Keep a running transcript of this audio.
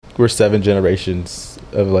we're 7 generations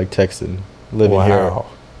of like Texan living here. Wow.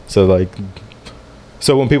 So like,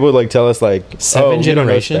 so when people like tell us like 7 you don't know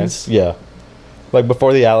generations? Spanish, yeah, like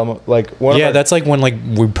before the Alamo, like one of our, That's like when like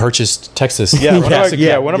we purchased Texas. yeah, one of our,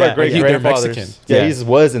 Mexico. one of our great They're grandfathers, Mexican. yeah, he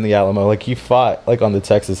was in the Alamo, like he fought like on the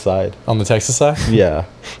Texas side, On the Texas side. yeah.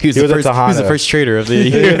 He was, He the was at first, he was the Tejano. first trader of the He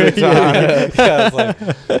year. was at Tejano. Yeah, I was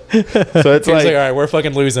like, So it's he was like, like, all right, we're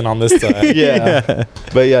fucking losing on this side. yeah.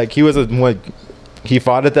 But yeah, like he was he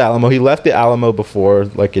fought at the Alamo. He left the Alamo before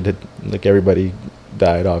like it had, like everybody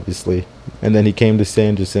died obviously, and then he came to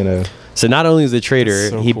San Jacinto. So not only was a trader, That's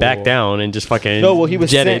so he cool. backed down and just fucking No, well he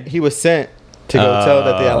was jetted. sent. He was sent to go tell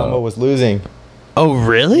that the Alamo was losing. Oh,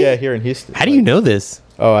 really? Yeah, here in Houston. How do you know this?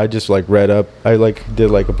 Oh, I just like read up. I like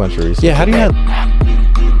did like a bunch of research. Yeah, how do you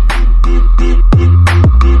have?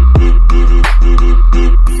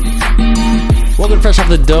 Welcome to Fresh Off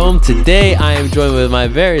the Dome. Today I am joined with my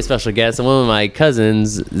very special guest and one of my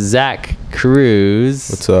cousins, Zach Cruz.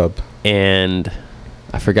 What's up? And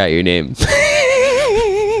I forgot your name.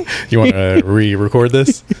 You want to re-record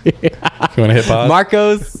this? You want to hit pause?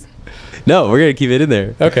 Marcos. No, we're going to keep it in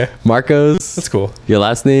there. Okay, Marcos. that's cool. Your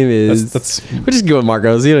last name is... That's We're just going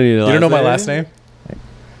Marcos. You don't need to know. you don't know my last name?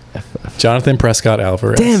 Jonathan Prescott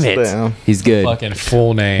Alvarez. Damn it. Damn. He's good. Fucking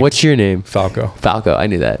full name. What's your name? Falco? Falco. I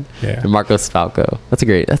knew that. Yeah. Marcos Falco. That's a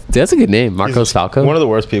great... That's a good name. Marcos Falco. One of the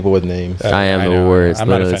worst people with names. I am the know. worst. I'm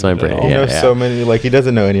not Literally, it's my offended at brain. all. He Yeah, knows yeah. so many. Like he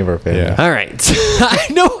doesn't know any of our family. Yeah. All right. I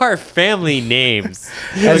know our family names.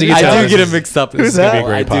 As you can I tell, do this get is- them mixed up. this is gonna be a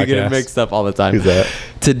great I do get them podcast. mixed up all the time. Who's that?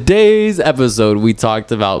 Today's episode, we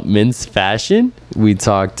talked about men's fashion. We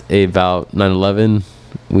talked about 9/11.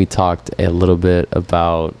 We talked a little bit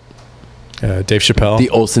about Dave Chappelle. the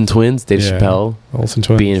Olsen twins, Dave Yeah. Chappelle Olsen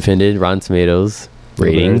twins. being offended, Rotten Tomatoes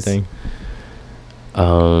ratings. Everything.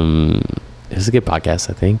 It was a good podcast,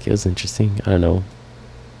 I think. It was interesting. I don't know.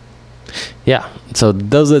 Yeah. So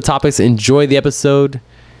those are the topics. Enjoy the episode.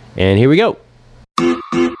 And here we go.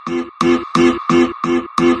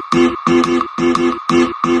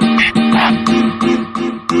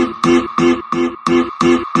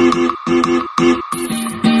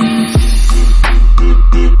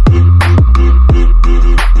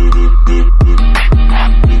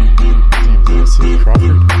 Is that Cindy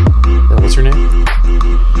Crawford? Or what's her name?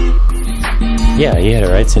 Yeah, you had it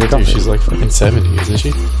right. Cindy Dude, Crawford. she's like fucking 70, isn't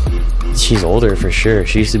she? She's older for sure.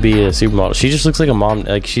 She used to be a supermodel. She just looks like a mom.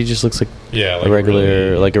 Like she just looks like Yeah, a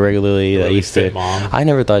regular, like a regularly that really used to. fit mom. I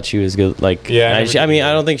never thought she was good. Like Yeah, I I, never she, I did mean, either.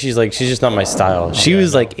 I don't think she's like she's just not my style. She Yeah,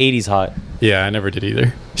 was no. like 80s hot. Yeah, I never did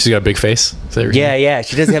either. She's got a big face. Is that what you're Yeah, saying? yeah.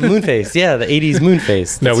 She does have moon face. Yeah, the 80s moon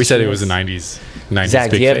face. No, That's we what said she it was has. the 90s Zach,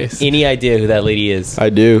 do big you have face. any idea who that lady is? I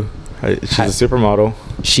do. She's Hi. a supermodel,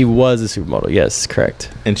 She was a supermodel. Yes,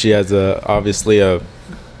 correct. and she has obviously a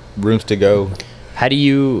rooms to go. How do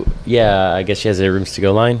you? Yeah, I guess she has a rooms to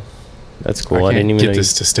go line. That's cool. I, I didn't can't even get know.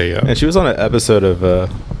 this to stay up. And she was on an episode of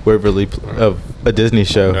of a Disney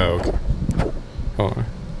show. No. Okay. Hold on.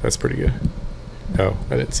 That's pretty good. Oh,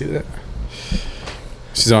 I didn't see that.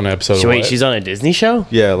 She's on an episode of Wait, what? she's on a Disney show.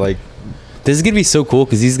 Yeah, like This is gonna be so cool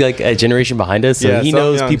because he's like a generation behind us, so yeah, he some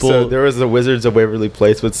knows young- people. So there was the Wizards of Waverly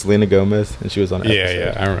Place with Selena Gomez, and she was on. An Yeah,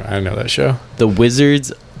 episode. yeah. I know that show. The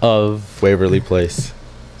Wizards of. Waverly Place.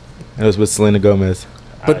 And it was with Selena Gomez.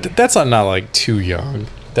 But that's not like too young.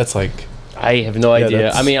 That's like I have no Yeah, idea.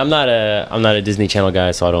 that's- I mean, I'm not a Disney Channel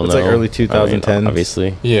guy, so I don't It's know. like early I mean, 2010s.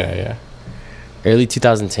 obviously, yeah. early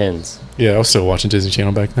 2010s. Yeah, I was still watching Disney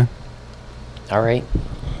Channel back then. All right.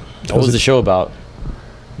 What was the show about?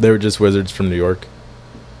 They were just wizards from New York.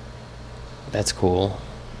 That's cool.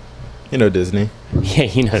 You know Disney. Yeah,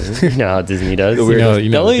 you know how Disney does. The weird- You The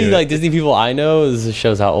know, only do it. like Disney people I know, this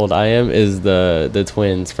shows how old I am, is the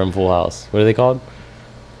twins from Full House. What are they called?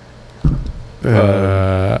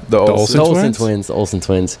 the Olsen The Olsen twins? twins. The Olsen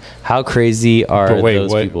twins. How crazy are But wait,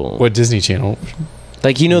 those what? people? What Disney Channel?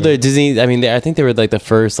 Like, you know, the Disney. I mean, I think they were like the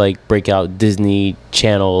first like breakout Disney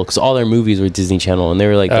Channel, because all their movies were Disney Channel, and they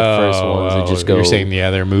were like the first ones to just go. You're saying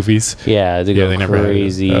they're movies. Yeah, they Yeah, go they never had a-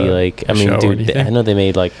 crazy. Like, I a mean, show or dude, anything. I know they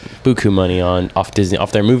made like buku money off Disney,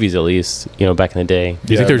 off their movies at least. You know, back in the day.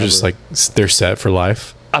 Do you Yeah, think I they're just like remember. they're set for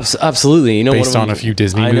life? Absolutely. You know, Based one of on them- a few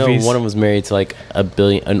Disney I know movies? one of them was married to like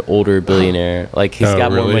an older billionaire. Like he's Oh, got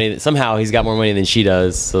more really? money. Somehow he's got more money than she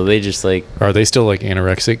does. So they just like. Are they still like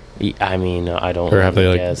anorexic, I mean, I don't. or have they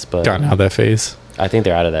like guess, but gotten out of that phase? I think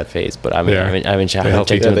they're out of that phase. But I mean, They are. I haven't checked They're in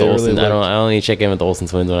healthy. with Yeah, the they really Olsen. I look- don't. I only check in with the Olsen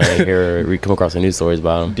twins when I hear or come across the news stories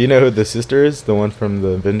about them. Do you know who the sister is? The one from the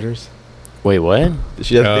Avengers? Wait, what?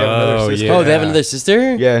 She has, they have another Oh, sister. yeah. Oh, they have another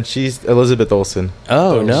sister. Yeah, and she's Elizabeth Olsen.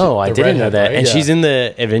 Oh Oh, no, the I didn't know redhead, that. right? And Yeah. she's in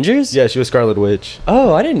the Avengers. Yeah, she was Scarlet Witch.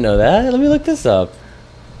 Oh, I didn't know that. Let me look this up.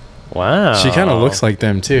 Wow. She kind of looks like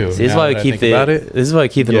them too. See, this is now why we that I keep think about it. it. This is why we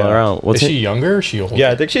keep them Yeah. around. Is she younger or is she older?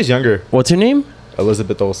 Yeah, I think she's younger. What's her name?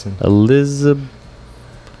 Elizabeth Olsen. Elizabeth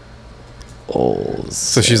Olsen.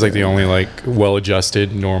 So she's like the only like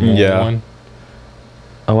well-adjusted, normal Yeah. one,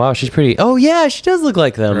 Oh wow, she's pretty. Oh yeah, she does look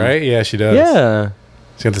like them. right? Yeah, she does. Yeah.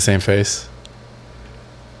 She's got the same face.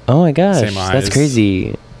 Oh my gosh, Same that's eyes.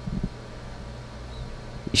 crazy.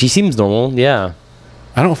 She seems normal. Yeah.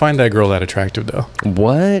 I don't find that girl that attractive though.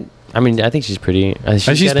 What? I mean, I think she's pretty. And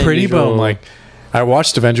she's got an pretty, but I'm unusual- like, I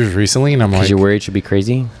watched Avengers recently, and I'm 'cause like, you're worried she'll be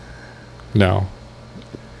crazy. no.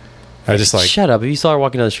 I just like, Shut up! If you saw her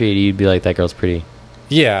walking down the street, you'd be like, "That girl's pretty."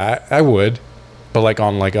 yeah, I would, but like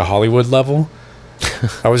on like a Hollywood level,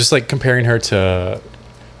 I was just like comparing her to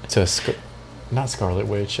not Scarlet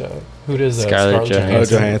Witch. Who does Scarlett Johansson.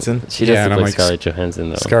 Oh, Johansson. She Yeah, does and look I'm like like, Scarlett Johansson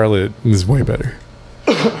though. Scarlet is way better.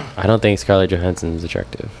 I don't think Scarlett Johansson is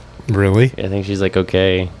attractive. Really? I think she's like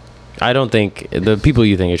okay. I don't think the people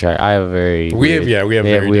you think attractive. I have a very We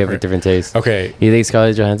have a different taste. Okay, You think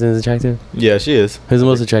Scarlett Johansson is attractive? Yeah, she is. Who's the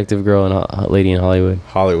most attractive girl and lady in Hollywood?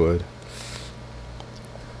 Hollywood.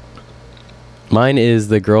 Mine is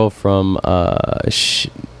the girl from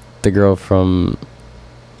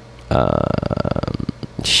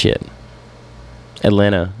shit,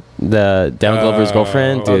 Atlanta. The Down Glover's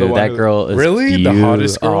girlfriend, Oh, the dude. one That who- girl is Really? The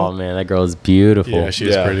hottest girl? Oh man, that girl is beautiful. yeah, she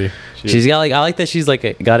is Yeah. pretty. She's got like I like that she's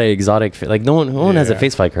like got an exotic like no one has a Yeah.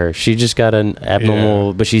 face like her. She just got an abnormal,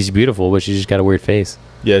 Yeah. but she's beautiful, but she just got a weird face.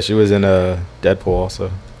 Yeah, she was in Deadpool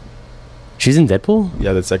also. She's in Deadpool.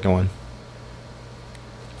 Yeah, the second one.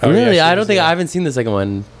 Oh, yeah, Really? she I don't was, think yeah. I haven't seen the second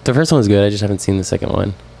one. The first one was good. I just haven't seen the second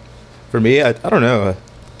one. For me, I don't know.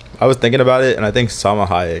 I was thinking about it, and I think Salma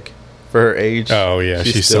Hayek, for her age, Oh yeah,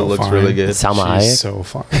 she she's still so looks fine. really good. Salma She's Hayek. so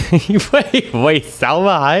fine. wait,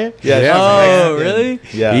 Salma Hayek? Yeah, Yeah, Oh, she's Mexican. really?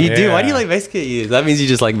 Yeah. You do? Why do you Yeah. like Mexican youths? That means you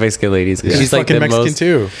just like Mexican ladies. 'Cause Yeah. She's like fucking the Mexican most.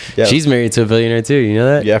 too. Yeah. She's married to a billionaire too. You know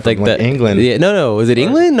that? Yeah, from, like, England. Yeah, no. Was it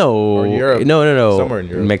England? No. Or Europe. No. Somewhere in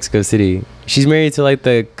Europe. Mexico City. She's married to like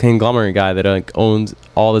the conglomerate guy that like owns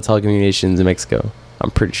all the telecommunications in Mexico.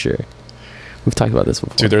 I'm pretty sure. We've talked about this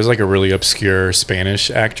before. Dude, there's like a really obscure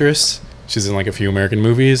Spanish actress. She's in like a few American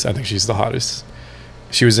movies. I think she's the hottest.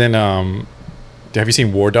 She was in have you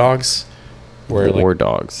seen War Dogs? Where War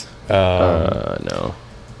Dogs. No.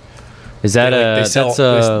 Is that they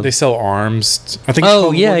sell they sell arms. I think. it's Oh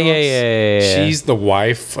called yeah, War yeah, Dogs. yeah, yeah. She's the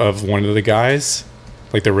wife of one of the guys.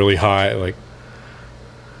 Like they're really hot. Like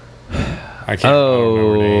I don't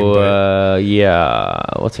know her name, but yeah.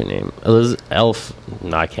 What's her name? Elf.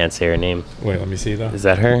 No, I can't say her name. wait, let me see though. Is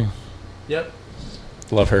that her? Yep.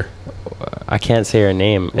 Love her. I can't say her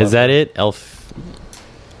name. Love Is that it? Elf.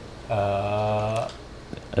 Uh,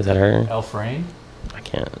 Is that her? Elf Rain. I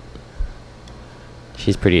can't.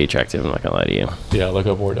 She's pretty attractive. I'm not gonna lie to you. Yeah, look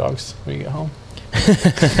up War Dogs when you get home.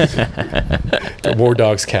 The War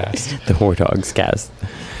Dogs cast. The War Dogs cast.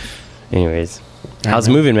 Anyways, how's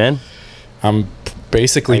it Alright. moving, man? I'm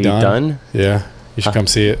basically Are you done. done? Yeah, you should come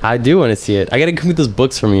see it. I do want to see it. I gotta come get those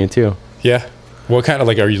books from you too. Yeah. What kind of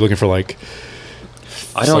like are you looking for? Like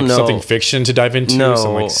I don't like know. something fiction to dive into. No,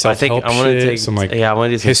 some like I self think help I want to shit. take Some like I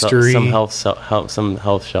want to do history. some health self.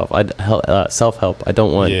 Self help. I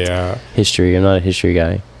don't want Yeah. history. I'm not a history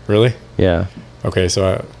guy. Really? Yeah, Okay,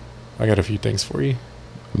 so I got a few things for you.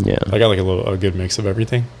 yeah, I got like a good mix of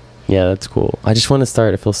everything. yeah. That's cool. I just want to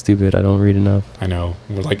start. I feel stupid. I don't read enough. I know.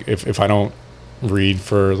 Like if I don't read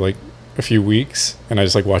for like a few weeks and I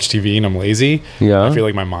just like watch TV and I'm lazy, Yeah. I feel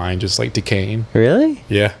like my mind just like decaying. Really?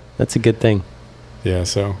 Yeah. That's a good thing. Yeah,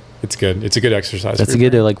 so it's good. It's a good exercise. That's for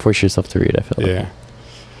good your to like force yourself to read. I feel brain. like. Yeah.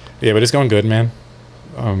 Yeah, but it's going good, man.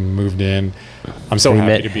 Moved in. I'm so Have you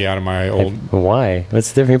happy met- to be out of my old. Why?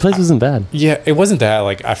 What's the difference? Your place wasn't bad. Yeah, it wasn't that.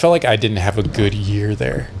 Like I felt like I didn't have a good year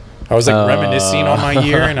there. I was like reminiscing on my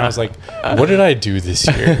year, and I was like, "What did I do this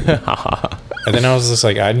year?" And then I was just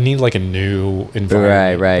like, "I need like a new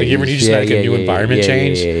environment." Right. Like, you ever need just Yeah, like a yeah, new yeah, environment yeah,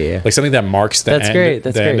 change? yeah. Like something that marks the That's end, great,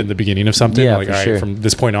 that's the end great. and the beginning of something. Yeah, like, for all right, sure. from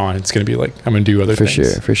this point on, it's gonna be like I'm gonna do other For things.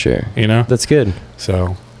 sure. For sure. You know. That's good.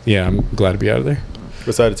 So yeah, I'm glad to be out of there.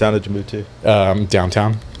 What side of town did you move to?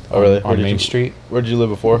 Downtown. Oh, really? Where On did Main you- Street, Where did you live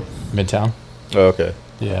before? Midtown. Oh, okay.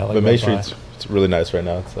 Yeah, like But Main right by. Street's it's really nice right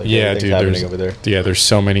now. It's like Yeah, everything's dude. happening There's over there. Yeah, there's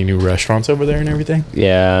so many new restaurants over there and everything.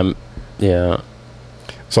 Yeah. Yeah.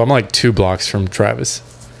 So I'm like 2 blocks from Travis.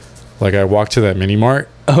 Like I walked to that mini mart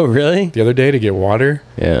Oh, really? the other day to get water,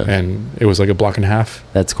 Yeah. and it was like a block and a half.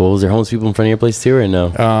 That's cool. Is there homeless people in front of your place too, or no?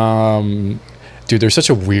 Dude, there's such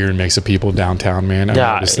a weird mix of people downtown, man. I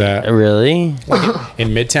noticed that. Really? In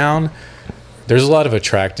Midtown, there's a lot of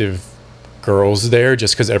attractive girls there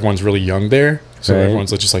just because everyone's really young there. So Right.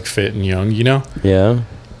 everyone's just like fit and young, you know? Yeah.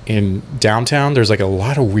 in downtown, there's like a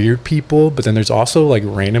lot of weird people, but then there's also like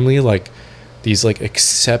randomly like these like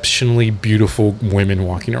exceptionally beautiful women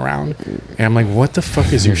walking around, and I'm like, what the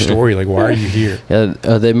fuck is your story? Like, why are you here?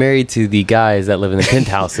 They're married to the guys that live in the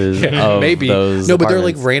penthouses. Yeah, of maybe those no, but they're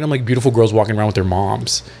like apartments. random like beautiful girls walking around with their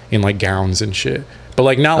moms in like gowns and shit. But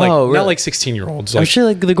like not like Oh, really? not like 16-year-olds. I'm Like, sure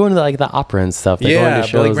like they're going to like the opera and stuff. They're yeah, going to but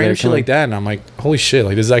shows. like they're random shit coming- like that, and I'm like, holy shit!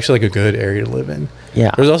 Like this is actually like a good area to live in.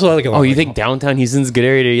 Yeah. There's also like a lot. Oh, you like, think downtown Houston's a good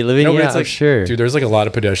area to live in? No, but Yeah, it's like sure. dude. There's like a lot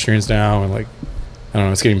of pedestrians now, and like I don't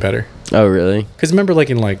know, it's getting better. Oh, really? Because remember, like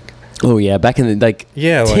in like Oh, yeah. Back in the, like,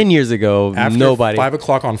 yeah, 10 like, years ago, after nobody. 5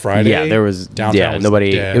 o'clock on Friday. Yeah, there was downtown yeah, was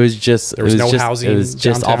nobody. dead. It was just There was it no just, housing It was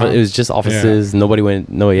just downtown. it was just offices. Nobody went.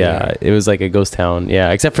 No, yeah, it was like a ghost town. Yeah,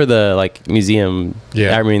 except for the like museum.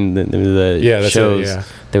 Yeah. I mean the Yeah, that's it, shows yeah.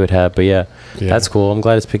 they would have. But yeah, Yeah. that's cool. I'm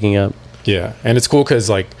glad it's picking up. Yeah, and it's cool because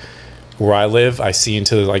like where I live, I see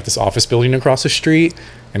into like this office building across the street,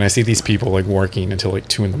 and I see these people like working until like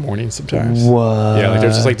 2 a.m. sometimes. What? Yeah, like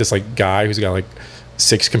there's just like this like guy who's got like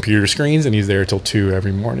 6 computer screens, and he's there till 2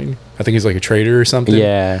 every morning. I think he's like a trader or something.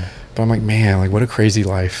 Yeah. But I'm like, man, like what a crazy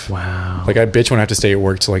life. Wow. Like I bitch when I have to stay at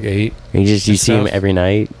work till like 8. you see him stuff. every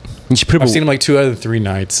night. You should put him. I've seen him like 2 out of the 3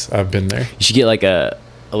 nights I've been there. You should get like a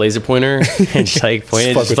laser pointer and just like point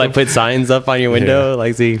it, fuck just with like him. put signs up on your window, Yeah.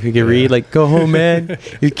 like so you can read, like, go home, man.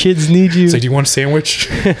 Your kids need you. It's like, do you want a sandwich?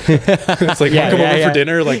 It's like, Yeah, come yeah, over yeah. for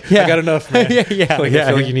dinner? Like, Yeah. I got enough, man. Yeah, yeah, Like, yeah. I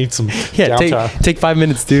feel like you need some Yeah, downtime. take 5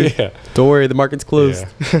 minutes, dude. Yeah. Don't worry, the market's closed.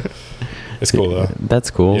 Yeah. It's cool, though. That's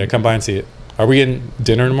cool. Yeah, come by and see it. Are we getting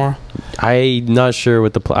dinner tomorrow? I'm not sure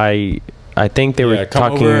what the I think they were Yeah,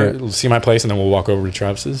 come talking. over, see my place, and then we'll walk over to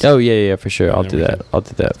Travis's. Oh yeah, for sure. I'll then do we that. can- I'll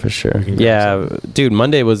do that for sure. we can grab Yeah, dude.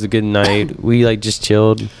 Monday was a good night. We like just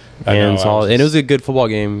chilled I know, and I saw, was and it just- was a good football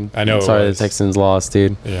game. I know it Sorry, was. the Texans lost,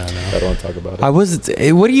 dude. Yeah, I know. I don't want to talk about it. I was.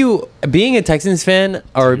 What do you? Being a Texans fan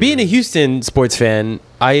or being a Houston sports fan,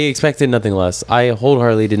 I expected nothing less. I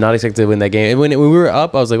wholeheartedly did not expect to win that game. And when we were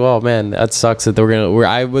up, I was like, "Well, man, that sucks that we're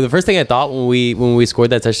gonna." The first thing I thought when we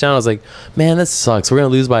scored that touchdown, I was like, "Man, that sucks. We're gonna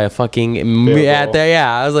lose by a fucking Field goal.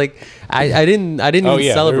 yeah." I was like, I didn't Oh, even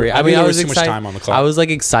yeah, celebrate. there- I I mean, knew I there was was too much excited. time on the clock. I was like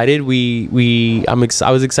excited.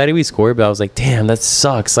 I was excited we scored, but I was like, "Damn, that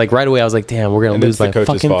sucks." Like right away, I was like, "Damn, we're gonna And lose it's by the a coach's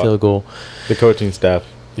fucking fault. field goal." The coaching staff.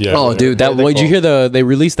 Yeah. Oh, dude, that What did they did you call? hear they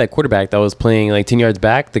released that quarterback that was playing like 10 yards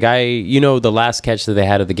back? The guy, the last catch that they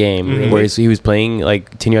had of the game Mm-hmm. where he was playing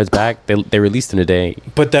like 10 yards back. They released him today.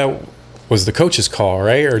 But that was the coach's call,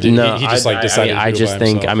 right? Or did he just like decided I to do it just by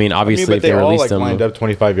think. himself? I mean, obviously, but if they they all released like him, lined up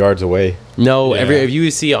 25 yards away. no. Yeah. If you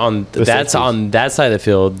see on The that's safeties. on that side of the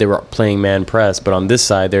field, they were playing man press, but on this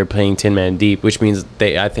side, they're playing 10 man deep, which means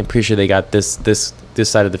pretty sure they got this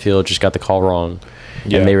side of the field just got the call wrong,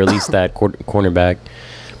 Yeah. and they released that cornerback.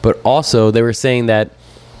 But also, they were saying that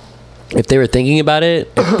if they were thinking about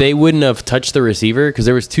it, if they wouldn't have touched the receiver because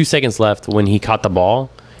there was 2 seconds left when he caught the ball,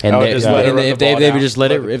 and, Oh, just let it run if the they ball would down. just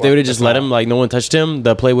let it, Let the if they would have clock- just let him, like no one touched him,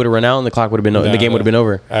 the play would have run out and the clock would have been, the game would have been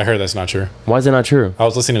over. I heard that's not true. Why is that not true? I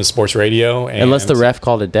was listening to sports radio, and Unless the ref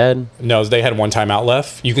called it dead. No, they had one timeout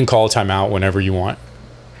left. You can call a timeout whenever you want.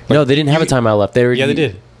 No, they didn't have a timeout left. They were Yeah, they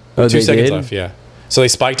did. Oh, 2 they seconds did? left. Yeah. So they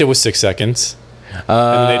spiked it with 6 seconds, and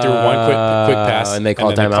then they threw one quick pass, and they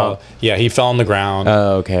called then timeout. Yeah, he fell on the ground.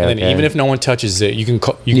 Oh, okay. And then okay. even if no one touches it, you can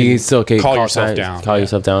you can still call yourself down. Call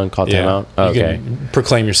yourself down. Call Yeah. timeout. Oh, You okay. can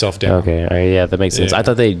proclaim yourself down. Okay. All right. Yeah, that makes sense. Yeah. I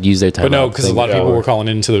thought they'd use their timeout. But no, because a lot of thing. people were calling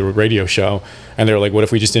into the radio show, and they were like, "What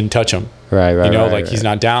if we just didn't touch him? Right. You know, right, like right. he's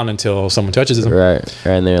not down until someone touches him." Right.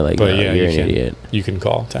 And they're like, But no, yeah, you're you an can, idiot. You can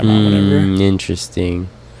call timeout whenever. Interesting.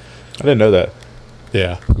 I didn't know that.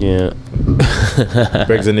 Yeah. Yeah.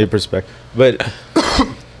 Brings a new perspective. But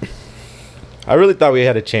I really thought we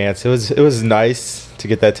had a chance. It was nice to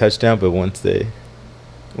get that touchdown, but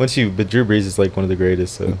but Drew Brees is like one of the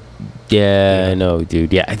greatest. So Yeah, Yeah. I know,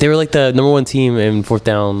 dude. Yeah, they were like the number one team in fourth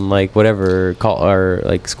down, like whatever call or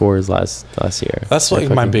like scores last year. That's They're like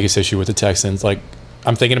my fucking- biggest issue with the Texans. Like,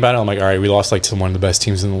 I'm thinking about it. I'm like, all right, we lost like to one of the best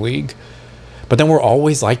teams in the league. But then we're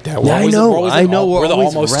always like that. We're Yeah, I always, know, We're always I like, know, we're we're the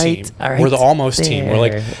always almost right- team. right We're the almost team. We're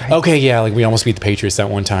like, there, right. okay, yeah, like we almost beat the Patriots that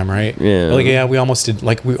one time, right? Yeah. We're like, yeah, we almost did.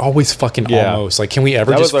 Like, we always fucking Yeah. almost. Like, can we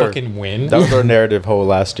ever That just was our- fucking win? that was our narrative whole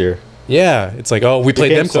last year. Yeah, it's like, oh, we played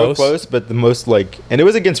Became them so close, but the most and it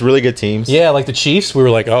was against really good teams. Yeah, like the Chiefs, we were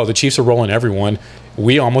like, oh, the Chiefs are rolling everyone.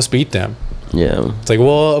 We almost beat them. Yeah. It's like,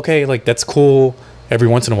 well, okay, like that's cool every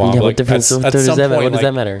once in a while. Yeah, but what like, difference- at what does some that- point, what does like,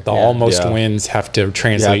 that matter? The Yeah. almost Yeah. wins have to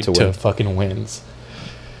translate to to win. fucking wins.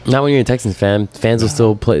 Not when you're a Texans fan. Fans will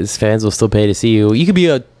still play. Fans will still pay to see you. You could be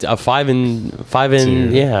a 5 and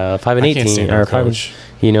Dude. yeah 5 and I can't 18 stand or our 5 coach.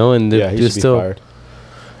 and, and Yeah, he they're should be still. fired.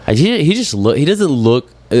 He just look. He doesn't look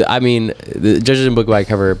I mean, the judges and book by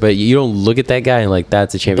cover, but you don't look at that guy and like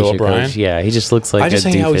that's a championship O'Brien? coach. Yeah, he just looks like I just a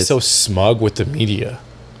hate how doofus. he's so smug with the media.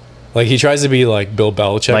 Like he tries to be like Bill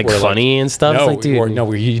Belichick, like where, funny and stuff. No, It's like, dude,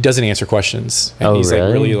 where he doesn't answer questions, and Oh, he's really?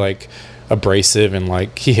 like really like abrasive and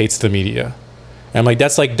like he hates the media. And I'm like,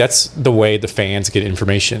 that's the way the fans get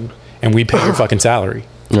information, and we pay your fucking salary.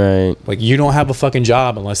 right, Like you don't have a fucking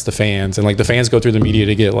job unless the fans and like the fans go through the media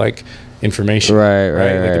to get like information. Right.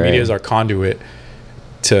 Like the media is our conduit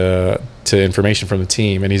to information from the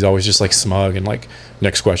team, and he's always just like smug and like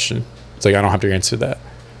next question. It's like I don't have to answer that.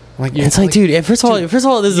 I'm like, It's like, dude. First of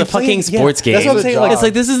all, this is you a fucking playing- yeah, sports game. that's what I'm saying, like- it's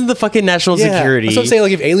like this isn't the fucking national security. That's what I'm saying.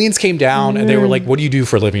 Like if aliens came down and they were like, "What do you do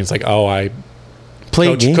for a living?" It's like, "Oh, I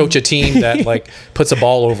Play a game. coach a team that like puts a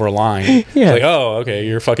ball over a line." It's Yeah. like, "Oh, okay,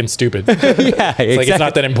 you're fucking stupid." It's yeah, like it's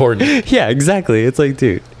not that important. Yeah, exactly. It's like,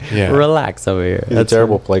 dude, Yeah. relax over here. He's a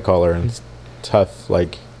terrible play caller and it's tough.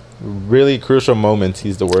 Like really crucial moments,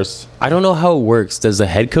 he's the worst. I don't know how it works. Does the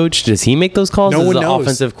head coach, does he make those calls? No Does one the knows.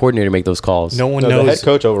 offensive coordinator make those calls? No one No, the knows. head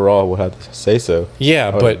coach overall will have to say so.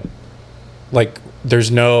 Yeah, Oh, but like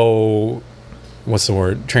there's no what's the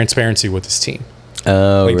word? Transparency with this team.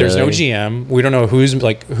 Oh, Like there's no really? GM. We don't know who's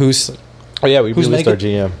Oh yeah, we Who's released our making-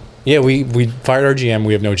 GM. yeah, we fired our GM.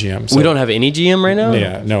 We have no GM. So, We don't have any GM right now.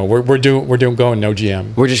 Yeah, no, we're doing going no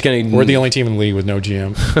GM. We're just gonna. We're the only team in the league with no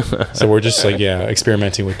GM. So we're just like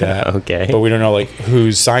experimenting with that. Okay. But we don't know like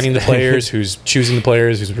who's signing the players, who's choosing the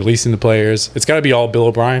players, who's releasing the players. It's got to be all Bill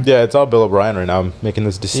O'Brien. Yeah, it's all Bill O'Brien right now making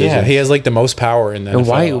this decision. Yeah, he has like the most power in the And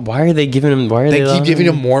NFL. why are they giving him? Why are They they? keep giving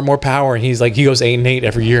him more and more power, and he goes 8-8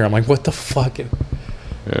 every year. I'm like, what the fuck? You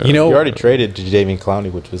He know, already traded Jadeveon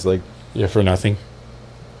Clowney, which was like yeah, for nothing.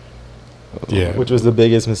 Yeah, which was the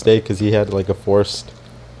biggest mistake because he had like a forced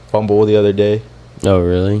fumble the other day Oh,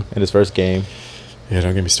 really? in his first game. yeah.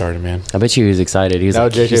 Don't get me started, man. I bet you he was excited. He was Now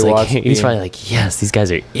like, JJ he's, like, Watt's he's being- probably like, yes, these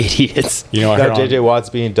guys are idiots. You know, I Now heard JJ Watt's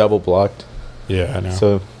being double blocked, Yeah, I know.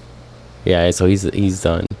 so Yeah, so he's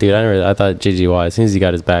done, dude. I thought JJ Watt as soon as he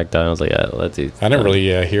got his back done, I was like, yeah, let's do. I didn't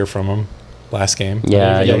really hear from him last game.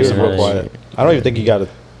 Yeah, yeah, he was yeah. real quiet. I don't even think he got a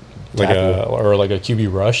like tackle. like a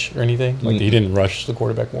QB rush or anything. Like he didn't rush the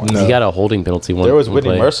quarterback once. No. He got a holding penalty one. There was one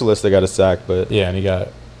Whitney play. Merciless that got a sack, but Yeah, and he got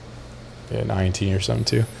an INT or something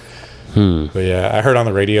too. Hmm. But yeah, I heard on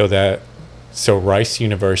the radio that Rice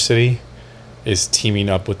University is teaming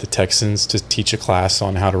up with the Texans to teach a class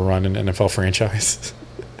on how to run an NFL franchise.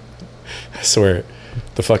 I swear,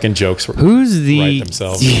 the fucking jokes were Who's the? Right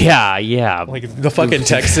themselves. Yeah. like the fucking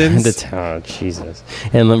Texans. Jesus.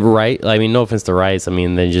 And the right. I mean, no offense to Rice. I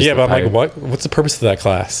mean, they just. Yeah, but I'm like, hired- what's the purpose of that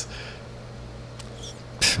class?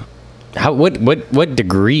 How? What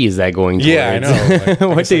degree is that going towards? Yeah, I know. Like,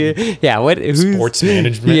 what it's do like you, yeah. What? Who's, sports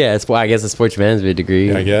management. Yeah, I guess a sports management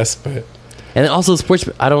degree. I guess, but And also sports.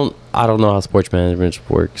 I don't know how sports management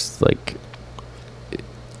works. Like,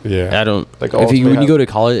 yeah, I don't. Like, If you, ultimately, when you go to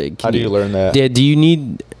college, how do you learn that? Yeah. Do you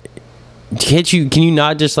need? Can't you? Can you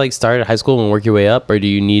not just like start at high school and work your way up, or do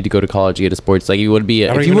you need to go to college to get a sports? Like you would be. I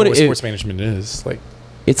don't If even you know would, what sports management is. Like,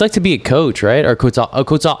 it's like to be a coach, right? Or coach.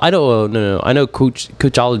 I don't. No. I know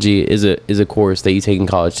coachology is a course that you take in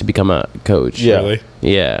college to become a coach. Yeah. really?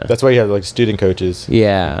 Yeah. That's why you have like student coaches.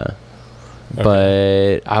 Yeah.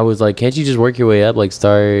 But I was like, can't you just work your way up? Like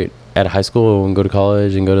start at high school and go to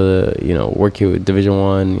college and go to the, work your Division I,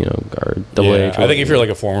 or double Yeah, A. I think if you're like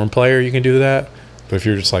a former player, you can do that. But if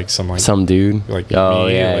you're just like some dude, like oh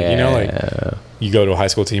me, yeah, like, yeah, you go to a high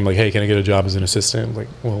school team, like, hey, can I get a job as an assistant? Like,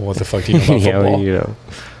 well, what the fuck do you know about yeah, football?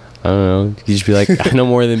 I don't know. You just be like, I know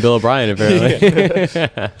more than Bill O'Brien apparently.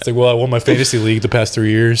 It's like, well, I won my fantasy league the past 3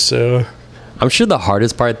 years, so I'm sure the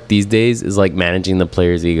hardest part these days is like managing the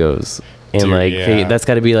players' egos. And Dude, like yeah. that's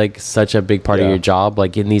got to be like such a big part of Yeah. your job,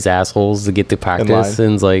 like getting these assholes to get to practice, line.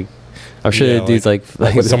 and it's like I'm sure Yeah, the dude's like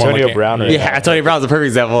With someone Antonio like- Brown right yeah, now. Tony Brown's a perfect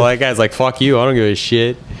example. That guy's like, fuck you, I don't give a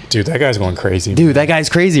shit. dude, that guy's going crazy. Dude, that guy's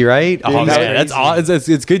crazy, right? Oh he's man, crazy. that's aw-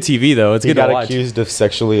 it's good TV though. It's He good to got watch. accused of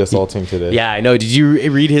sexually assaulting today. Yeah, I know. Did you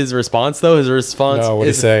read his response though? His response No, what'd he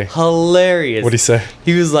is say? hilarious. What'd he say?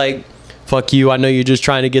 He was like, "Fuck you! I know you're just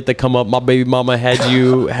trying to get the come up. My baby mama had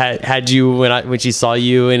you had you when she saw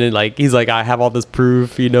you, and then, like he's like, I have all this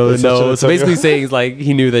proof, That's such no." a- So basically saying like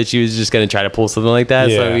he knew that she was just gonna try to pull something like that.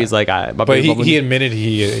 So Yeah. he's like, my But baby mama. he admitted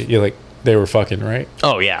he like they were fucking, right?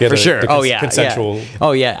 Oh yeah, Yeah, for the- sure. the Oh yeah, consensual yeah.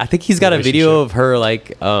 Oh yeah, I think he's got a video relationship. of her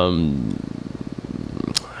like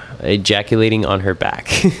ejaculating on her back,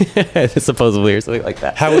 supposedly, or something like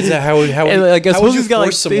that. How is that? How And, like, I how would suppose you he's got like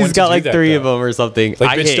force someone he's got to do like that, 3 of though? them or something.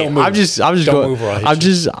 Like, bitch, don't move. I'm just Don't going. move or I'll hit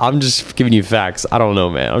you. I'm just giving you facts. I don't know,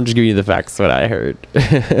 man. I'm just giving you the facts. What I heard. I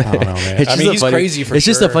don't know, man. I mean, he's crazy for It's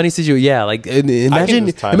just a sure. funny situation. Yeah, like imagine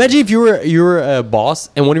just time imagine if you were a boss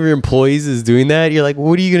and one of your employees is doing that. You're like,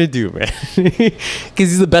 what are you gonna do, man? Because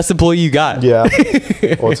he's the best employee you got. Yeah.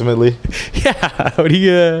 Ultimately. Yeah. What are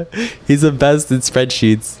you gonna? He's the best in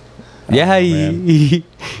spreadsheets. Yeah,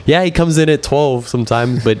 he comes in at 12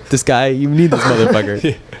 sometimes, but this guy, you need this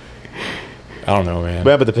motherfucker. I don't know, man.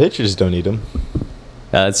 But the Patriots don't need him.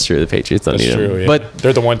 That's true. The Patriots don't That's need true. him. Yeah. But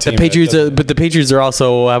they're the one team. the Patriots, that doesn't- but the Patriots are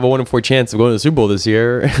also have a 1 in 4 chance of going to the Super Bowl this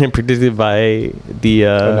year, predicted by the.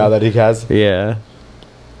 Now that he has. Yeah.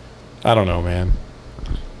 I don't know, man.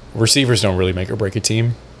 Receivers don't really make or break a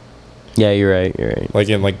team. Yeah, you're right. You're right. Like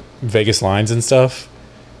in like Vegas lines and stuff.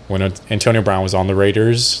 When Antonio Brown was on the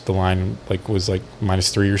Raiders, the line was like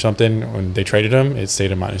 -3 or something. When they traded him, it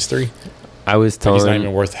stayed at -3. I was Like he's not even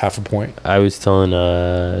telling. worth half a point. I was telling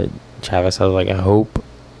Travis. I was like, I hope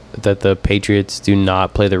that the Patriots do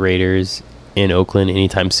not play the Raiders in Oakland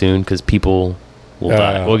anytime soon because people will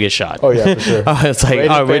die. Will get shot. Oh yeah, for sure. I was like,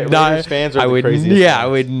 I would Raiders not. fans are I the would. craziest Yeah, I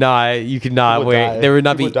fans. would not. You could not People wait. die. There would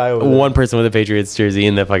not be People die over there. one person with a Patriots jersey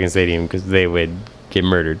in the fucking stadium because they would get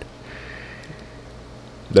murdered.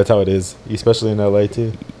 That's how it is, especially in LA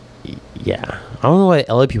too. Yeah, I don't know why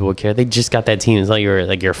LA people would care. They just got that team. It's not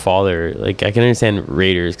your father. Like I can understand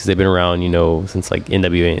Raiders because they've been around, since like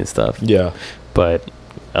NWA and stuff. Yeah. But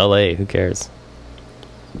LA, who cares?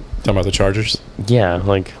 Talking about the Chargers. Yeah,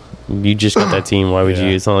 like you just got that team. Why would Yeah.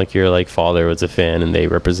 you? It's not like your like father was a fan and they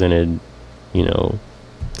represented.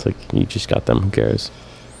 It's like you just got them. Who cares?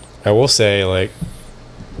 I will say, like,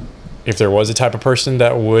 if there was a type of person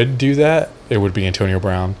that would do that, it would be Antonio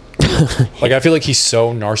Brown. Like, I feel like he's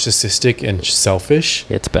so narcissistic and selfish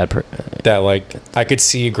It's bad. that, like, I could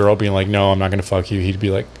see a girl being like, "No, I'm not gonna fuck you." He'd be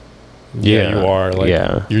like, "Yeah, Yeah. you are. Like,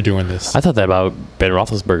 Yeah. you're doing this." I thought that about Ben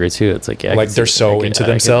Roethlisberger too. It's like, yeah, I Like, can they're see- so I can- into I can-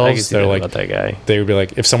 themselves, I can see they're that like- about that guy. They would be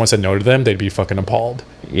like, if someone said no to them, they'd be fucking appalled.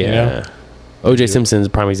 Yeah. You know? OJ Simpson's a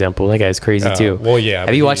prime example. That guy's crazy too. Well, yeah.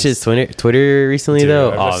 Have you watched his Twitter recently Dude,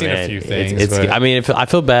 though? I've seen a few things, It's but- I mean, I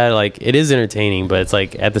feel bad. Like it is entertaining, but it's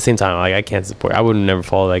like at the same time, like I can't support. I would never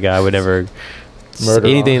follow that guy. I would never Murder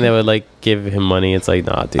anything on that him. would like give him money. It's like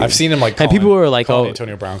nah, dude. I've seen him like. And people are like, calling oh,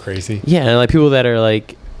 Antonio Brown crazy. yeah, and like people that are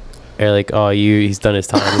like, oh, he's done his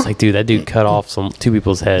time. It's like, dude, that dude cut off 2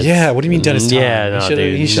 people's heads. Yeah, what do you mean done his time? Yeah, He no, should-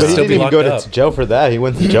 dude. he should no. But he still didn't be even locked go up. to jail for that. He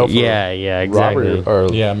went to jail for Yeah, exactly. robbery or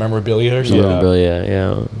Yeah, memorabilia or something. Yeah.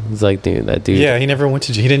 Yeah. It's like, dude, that dude. Yeah, he never went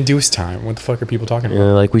to. He didn't do his time. What the fuck are people talking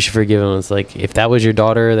about? Like we should forgive him. It's like if that was your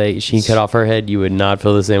daughter that she cut off her head, you would not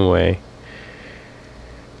feel the same way.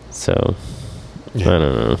 So Yeah. I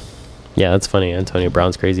don't know. Yeah, that's funny. Antonio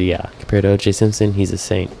Brown's crazy. Yeah, compared to O.J. Simpson, he's a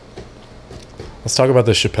saint. Let's talk about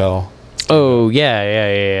the Chappelle. Oh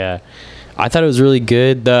yeah. I thought it was really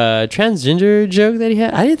good. The transgender joke that he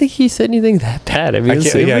had, I didn't think he said anything that bad. I mean, I it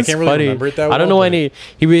was can't really funny. remember it that I don't well, know why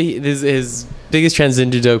but- his biggest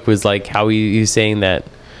transgender joke was like how he was saying that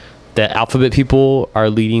the alphabet people are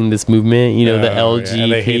leading this movement. The Oh, yeah, LGBT.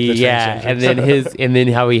 and they hate the Yeah, transgenders. and then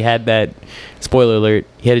how he had that. Spoiler alert!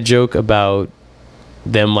 He had a joke about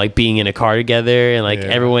them like being in a car together and like Yeah.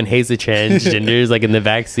 everyone hates the transgenders like in the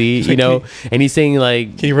back seat, and he's saying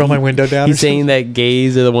like Can you roll my window down? he's saying that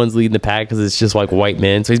gays are the ones leading the pack because it's just like white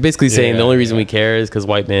men. So he's basically saying the only reason we care is because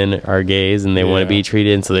white men are gays and they want to be Yeah.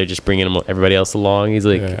 treated, and so they're just bringing everybody else along. He's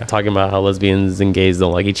like Yeah. talking about how lesbians and gays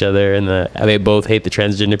don't like each other and they both hate the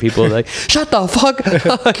transgender people. Like shut the fuck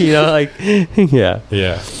up, yeah.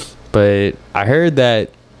 Yeah, But I heard that.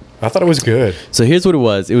 I thought it was good. So here's what it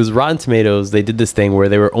was. It was Rotten Tomatoes. They did this thing where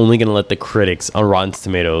they were only going to let the critics on Rotten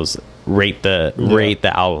Tomatoes rate the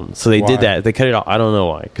album. So they Why? did that. They cut it off. I don't know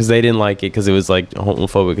why. Because they didn't like it because it was like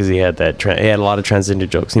homophobic because he had that. He had a lot of transgender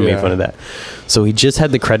jokes. He made Yeah. fun of that. So he just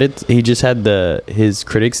had the credits. He just had the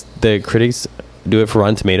critics do it for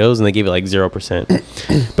Rotten Tomatoes and they gave it like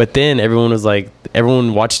 0%. But then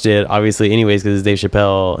everyone watched it obviously anyways because it's Dave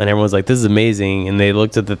Chappelle and everyone's like, this is amazing. And they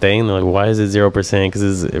looked at the thing and they're like, why is it 0%?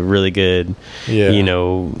 Because it's really good,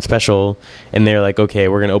 special. And they're like, okay,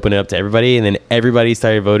 we're gonna open it up to everybody. And then everybody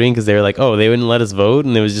started voting because they were like, oh, they wouldn't let us vote,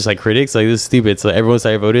 and it was just like critics like, this is stupid. So everyone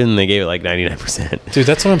started voting and they gave it like 99%. Dude,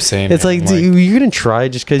 that's what I'm saying. It's man. like, dude, you're gonna try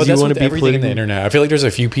just because but you that's want with to be everything in the political. internet. I feel like there's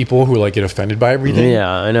a few people who like get offended by everything. Yeah,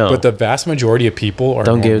 I know. But the vast majority of people are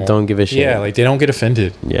Don't normal. give a shit. Yeah, like they don't get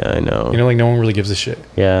offended. Yeah, I know. Like no one really gives a shit.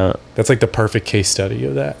 Yeah. That's like the perfect case study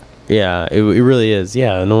of that. Yeah, it really is.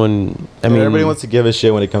 Yeah, no one. I mean, everybody wants to give a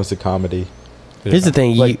shit when it comes to comedy. Here's the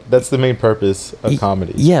thing. Like that's the main purpose of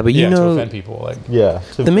comedy. Yeah, but you to know, offend people. Like, Yeah.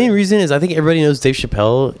 the main reason is I think everybody knows Dave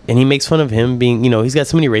Chappelle, and he makes fun of him being, you know, he's got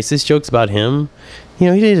so many racist jokes about him. You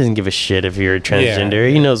know, he doesn't give a shit if you're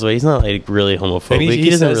transgender. He knows what he's not like really homophobic. and he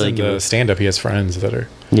doesn't says really in give the a stand-up he has friends that are,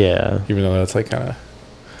 yeah. even though that's like kind of.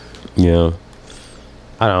 Yeah.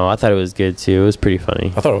 I don't know. I thought it was good too. It was pretty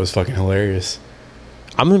funny. I thought it was fucking hilarious.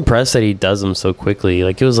 I'm impressed that he does them so quickly.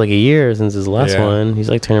 Like it was like a year since his last Yeah. one. He's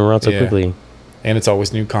like turning around so Yeah. quickly. And it's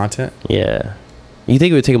always new content. Yeah. You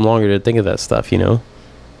think it would take him longer to think of that stuff, you know?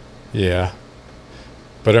 Yeah.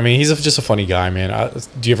 But I mean, he's just a funny guy, man.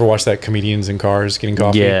 Do you ever watch that Comedians in Cars Getting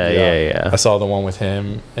Coffee? Yeah. I saw the one with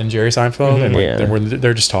him and Jerry Seinfeld, and like, Yeah.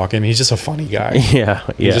 they're just talking. He's just a funny guy. Yeah.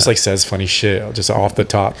 He just like says funny shit just off the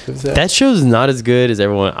top. That show's not as good as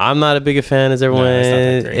everyone. I'm not a big a fan as everyone. it's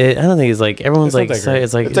not that great. I don't think it's like everyone's It's not like that so, great.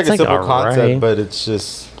 it's like It's like a simple alright. concept, but it's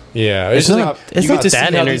just Yeah, It's just not. like, It's you not get to see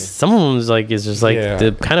that how interesting. these- Some of them's like it's just like Yeah.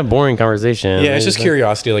 the kind of boring conversation. Yeah, it's just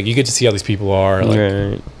curiosity. Like you get to see how these people are like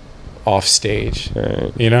Right. off stage.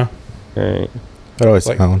 Right. You know? Right. how do I Like-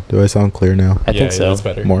 sound? Do I sound clear now? I think so. That's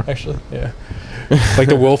better. More. Actually, yeah. Like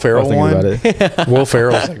the Will I was Ferrell thinking one. about it. Will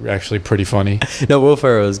Ferrell's like actually pretty funny. No, Will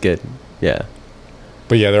Ferrell is good. Yeah.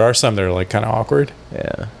 But yeah, there are some that are like kind of awkward.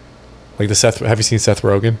 Yeah. Like the Seth. Have you seen Seth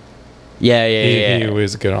Rogen? Yeah. He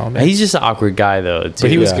was good on it. He's just an awkward guy though. Too,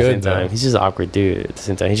 But he was at the good, same time. though. He's just an awkward dude at the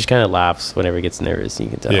same time. He just kind of laughs whenever he gets nervous. You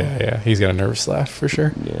can tell. Yeah. He's got a nervous laugh for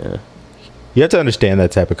sure. Yeah. You have to understand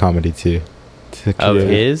that type of comedy too. Of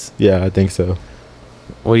his? Yeah, I think so.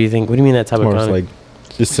 What do you think? What do you mean that type It's of more just comedy?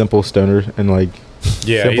 like just simple stoner and like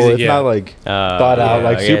Yeah, simple. It's not like thought out,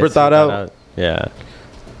 like super thought out. Yeah.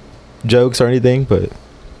 jokes or anything, but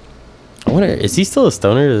I wonder, is he still a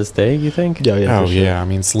stoner to this day? You think? yeah, Oh for sure. yeah, I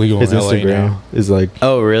mean it's legal His in LA Instagram now. is like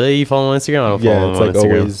Oh, really? You follow him on Instagram? I don't follow yeah, him it's on like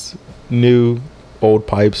Instagram. always new old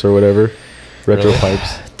pipes or whatever, retro Really?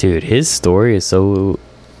 pipes. Dude, his story is so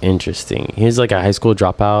interesting. He's like a high school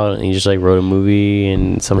dropout, and he just like wrote a movie,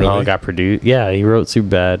 and somehow Really? it got produced. Yeah, he wrote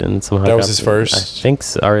Superbad, and somehow That it was got his produced. first? I think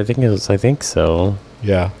so. Or I think it was. I think so.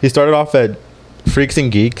 Yeah, he started off at Freaks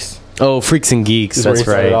and Geeks. Oh, Freaks and Geeks. Is where That's he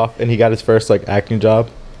started right. off, and he got his first like acting job.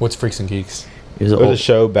 What's Freaks and Geeks It was It was old. a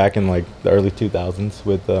show back in like the early 2000s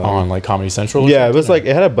with on like Comedy Central? or yeah, it was something? like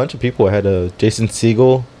it had a bunch of people. It had Jason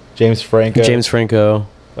Segel, James Franco, James Franco.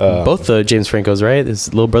 Both the James Francos, right?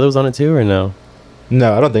 His little brother was on it too, or no?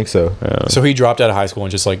 No, I don't think so. So he dropped out of high school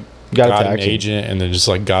and just like Got got, into an acting. agent and then just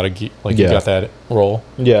like got he Yeah. got that role.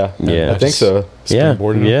 Yeah, Yeah. I think so. Yeah,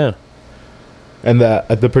 Springboarded him. yeah, And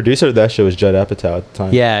the producer of that show was Judd Apatow at the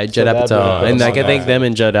time. yeah. Judd So that Apatow, brought and us like I on think that. them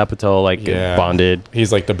and Judd Apatow like Yeah. bonded.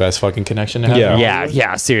 He's like the best fucking connection to have. Yeah. in Yeah, Hollywood.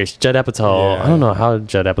 yeah, serious. Judd Apatow. Yeah. I don't know how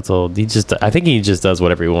Judd Apatow. I think he just does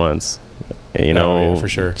whatever he wants. You know, Oh, yeah, for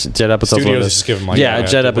sure. Judd Apatow's one of Studios those- just give him like yeah,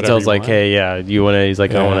 Judd do whatever Apatow's you like, want. hey, yeah, you want to? He's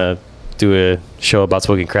like, I Yeah. want to do a show about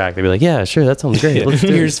smoking crack. They'd be like, yeah, sure, that sounds great. Let's do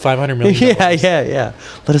Here's it. $500 million. yeah.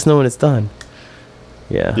 Let us know when it's done.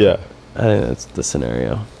 Yeah, Yeah. I think that's the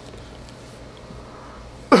scenario.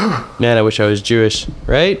 Man, I wish I was Jewish.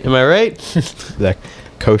 Right? Am I right? That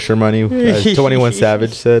kosher money, as 21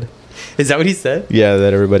 Savage said. Is that what he said? Yeah,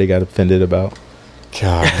 that everybody got offended about.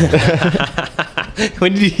 God.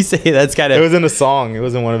 When did he say that's kind It of? was in a song. It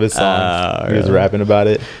was in one of his songs. He was really? rapping about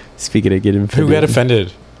it. Speaking of getting Who got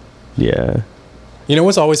offended? Yeah. You know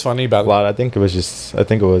what's always funny A about lot. I think it was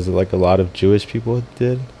like a lot of Jewish people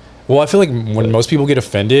did. Well, I feel like when most people get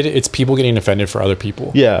offended, it's people getting offended for other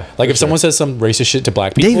people. Yeah. Like for if someone says some racist shit to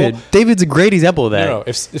black people, David's a great example of that. no,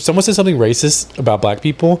 if someone says something racist about black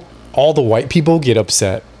people, all the white people get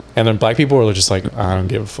upset. And then black people are just like, I don't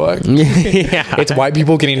give a fuck. yeah. It's white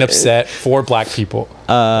people getting upset for black people.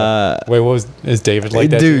 Wait, is David like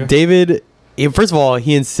that? Dude, too? David. First of all,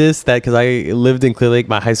 he insists that because I lived in Clear Lake,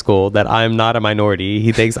 my high school, that I'm not a minority.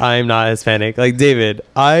 He thinks I am not Hispanic. Like, David,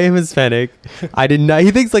 I am Hispanic. I did not.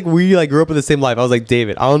 He thinks like we like grew up in the same life. I was like,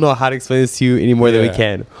 David, I don't know how to explain this to you any more than we Yeah.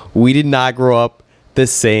 can. We did not grow up the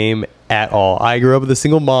same at all. I grew up with a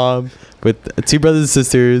single mom with two brothers and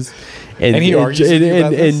sisters, And he argues with you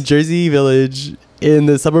about this? in Jersey Village. In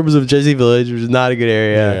the suburbs of Jersey Village, which is not a good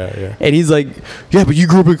area. Yeah. And he's like, yeah, but you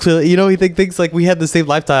grew up in Clear Lake. You know, he thinks like we had the same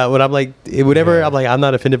lifestyle. When I'm like, whatever, Yeah. I'm like, I'm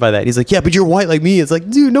not offended by that. He's like, yeah, but you're white like me. It's like,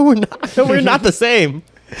 dude, no, we're not. No, we're not the same.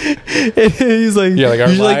 And he's like, Yeah, like our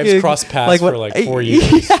usually, lives crossed paths for like 4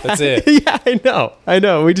 years. That's it. Yeah, I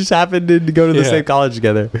know. We just happened to go to the Yeah. same college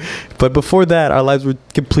together. But before that, our lives were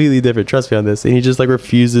completely different. Trust me on this. And he just like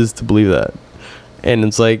refuses to believe that. And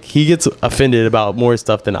it's like he gets offended about more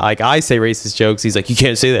stuff than I say racist jokes. He's like, you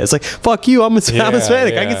can't say that. It's like, fuck you. I'm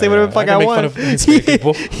Hispanic. I can say whatever the fuck I make want. fun of Hispanic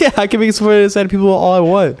people. Yeah, I can make fun of Hispanic people all I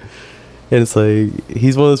want. And it's like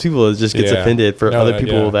he's one of those people that just gets offended for other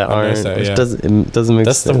people that aren't, which doesn't make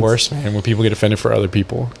That's sense. the worst, man. When people get offended for other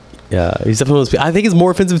people. Yeah, he's definitely one of those people. I think it's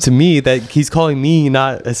more offensive to me that he's calling me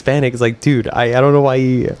not Hispanic. It's like, dude, I don't know why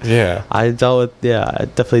he. Yeah. I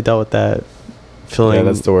definitely dealt with that feeling. Yeah,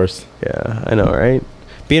 that's the worst. Yeah, I know, right?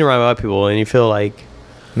 Being around white people and you feel like.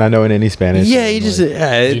 Not knowing any Spanish. Yeah, you just. Do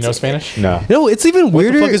you know Spanish? No. No, it's even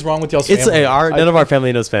weirder. What the fuck is wrong with y'all's It's family? none of our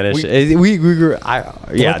family knows Spanish. We grew.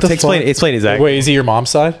 Yeah, the explain fuck? exactly. Wait, is he your mom's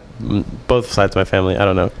side? Both sides of my family. I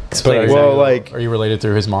don't know. Explain But exactly. Well, like, are you related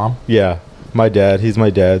through his mom? yeah, my dad. He's my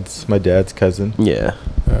dad's cousin. Yeah.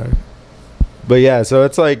 But yeah, so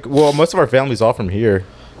it's like, well, most of our family's all from here,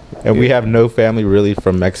 and we have no family really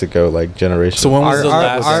from Mexico, like generation. So when was the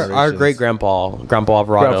last? Our great grandpa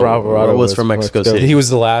Alvarado, Alvarado was from Mexico City. He was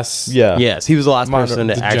the last. Yeah. Yes, he was the last person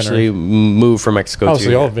to actually move from Mexico. Oh, to so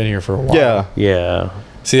y'all have been here for a while. Yeah. Yeah.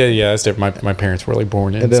 See, yeah, that's different. My parents were like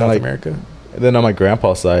born in And then, South like, America. And then on my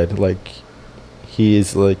grandpa's side, like,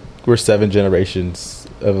 he's like, we're 7 generations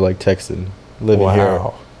of like Texan living here.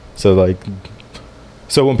 So like,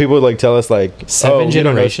 so when people like tell us like 7 you don't know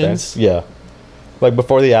generations? Spanish, yeah, like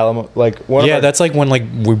before the Alamo, like one of our, That's like when like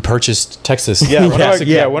we purchased Texas. yeah, one of our,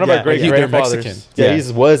 yeah, one of yeah. our great They're grandfathers, Mexican. yeah,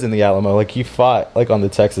 he was in the Alamo, like he fought like on the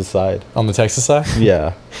Texas side, On the Texas side.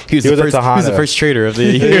 yeah. He was, He the was a first. He was the Tejano. first trader of the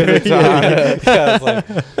He year. was a Tejano. Yeah, I was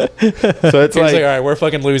like, So it's he was like, like, all right, we're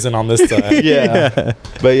fucking losing on this side. yeah.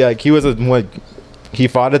 But yeah, like he was he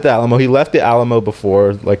fought at the Alamo. He left the Alamo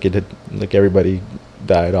before like it had, like everybody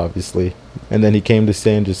died obviously, and then he came to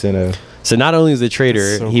San Jacinto. So not only was the trader,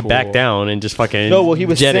 That's so he cool. backed down and just fucking. No, well he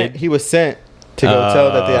was jetted. sent. He was sent to go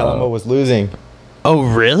tell that the Alamo was losing. Oh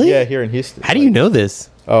really? Yeah, here in Houston. How do you know this?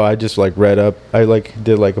 Oh, I just like read up. I like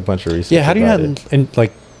did like a bunch of research. Yeah, how do you about not it. and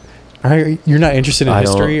like? You're not interested in I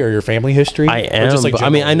don't- history or your family history? I Or am. just, like, But, I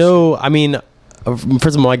mean, I general know. I mean,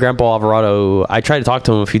 first of all, my grandpa Alvarado. I tried to talk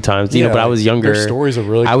to him a few times. You know, Yeah, but I like, was their younger. stories are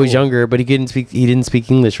really I was cool. younger, but he didn't speak. He didn't speak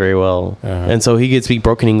English very well, and so he could speak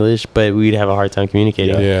broken English, but we'd have a hard time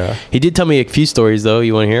communicating. Yeah. He did tell me a few stories though.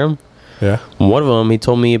 You want to hear them? Yeah. One of them, he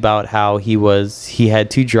told me about how he had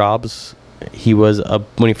 2 jobs. He was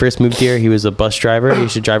when he first moved here, he was a bus driver. He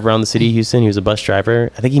used to drive around the city of Houston. He was a bus driver.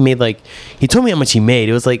 I think he made he told me how much he made.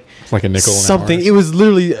 It was like Like a nickel an something. hour. It was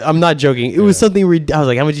literally, I'm not joking. It was something. I was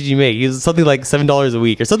like, how much did you make? It was something like $7 a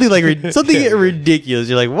week or something like something ridiculous.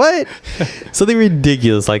 You're like, what? Something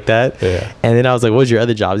ridiculous like that. Yeah. And then I was like, what was your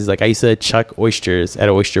other jobs? He's like, I used to chuck oysters at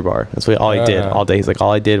an oyster bar. That's all I did all day. He's like,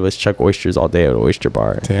 all I did was chuck oysters all day at an oyster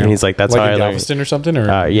bar. Damn. And he's like, that's like how I in learned. Galveston or something, or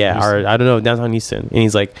Or I don't know, downtown Houston. And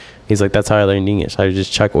he's like, that's how I learned English. I would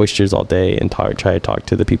just chuck oysters all day and try to talk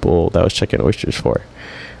to the people that I was chucking oysters for.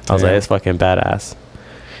 I was like, Damn. that's fucking badass.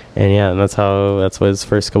 And yeah, and that's what his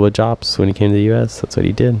first couple of jobs when he came to the U.S. That's what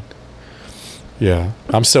he did. Yeah,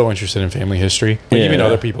 I'm so interested in family history, like, even Yeah.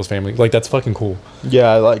 other people's family. Like that's fucking cool. Yeah,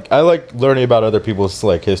 I like learning about other people's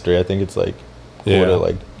like history. I think it's like cool Yeah. to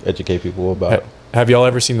like educate people about. Have y'all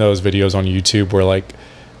ever seen those videos on YouTube where like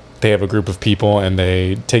they have a group of people and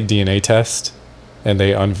they take DNA test and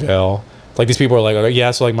they unveil, like, these people are like, oh,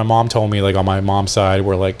 yeah, so like my mom told me, like, on my mom's side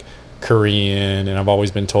we're like Korean, and I've always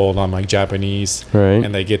been told I'm like Japanese, Right.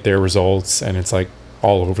 and they get their results and it's like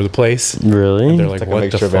all over the place. Really? And they're like, It's like a what the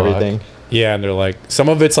mixture fuck? of everything. Yeah, and they're like, some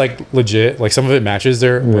of it's like legit, like some of it matches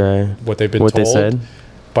their Right. what they've been What told they said.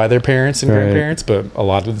 by their parents and Right. grandparents, but a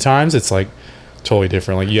lot of the times it's like totally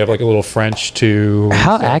different. Like you have like a little French too.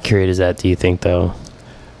 How accurate is that, do you think, though?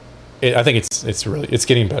 I think it's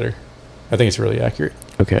getting better. I think it's really accurate.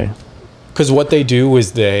 Okay. Because what they do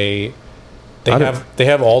is they I don't-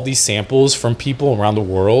 have all these samples from people around the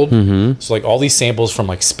world. Mm-hmm. So like all these samples from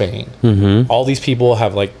like Spain. Mm-hmm. All these people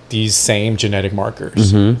have like these same genetic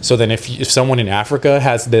markers. Mhm. So then if someone in Africa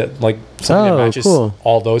has the like something Oh, that matches cool.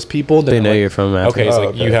 all those people, then They know like, you're from Africa. Okay, so Oh,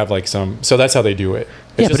 like you okay. have like some. So that's how they do it.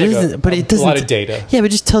 Yeah, It's but just it like doesn't. But it doesn't. a lot of data. Yeah, but it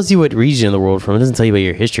just tells you what region of the world from. It doesn't tell you about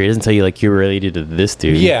your history. It doesn't tell you like you're related to this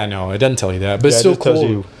dude. Yeah, no, it doesn't tell you that, but Yeah, it's it still just tells cool.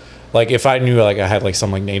 you- Like if I knew like I had like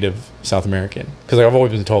some like native South American, because like, I've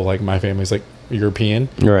always been told like my family's like European,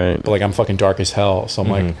 Right. but like I'm fucking dark as hell, so I'm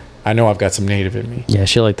like Mhm. I know I've got some native in me. Yeah,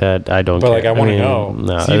 shit like that. I don't. But, care. like, I wanna mean, know.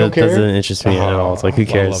 No, So you don't that care? doesn't interest me at all. It's like, who I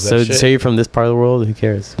cares? love that So, shit. so you're from this part of the world. Who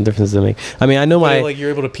cares? What difference does it make? I mean, I know But, my like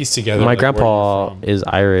you're able to piece together. my like, where grandpa you're from. is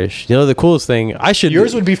Irish. You know, the coolest thing. I should.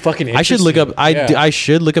 Yours would be fucking. I should look up. interesting. Yeah. I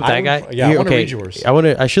should look up that I guy. would- yeah, I wanna read yours.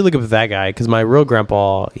 I should look up that guy because my real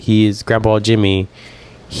grandpa, he's Grandpa Jimmy.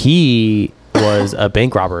 He was a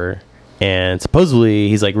bank robber, and supposedly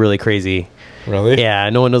he's like really crazy. Really? Yeah,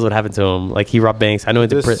 no one knows what happened to him. Like he robbed banks. I know he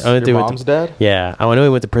went to This prison. your mom's dad? Yeah, I know he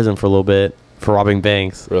went to prison for a little bit for robbing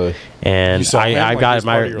banks. Really? And You saw him? I Like, got he's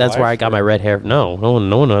part my of your that's where life, I got or- my red hair. No one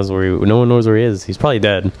knows no one knows where he is. He's probably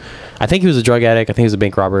dead. I think he was a drug addict. I think he was a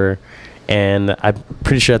bank robber, and I'm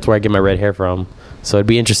pretty sure that's where I get my red hair from. So it'd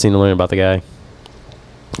be interesting to learn about the guy.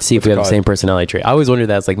 See if What's we it have the called? same personality trait. I always wondered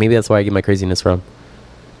that. It's like maybe that's where I get my craziness from.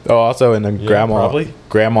 Oh, also, and then Yeah, probably.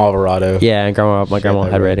 Grandma Alvarado. Yeah, and my She grandma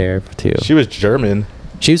had had red red hair too. She was German.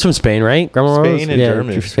 She was from Spain, right? Grandma Spain Rose? and yeah,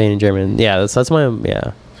 German. she was Spain and German. Yeah, that's my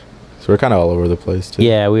So we're kind of all over the place, too.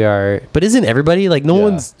 Yeah, we are. But isn't everybody like no Yeah.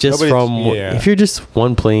 one's just Nobody's- from? yeah. If you're just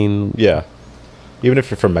one plane, Yeah. Even if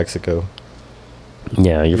you're from Mexico.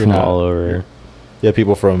 yeah, you're You're from not- all over. Yeah,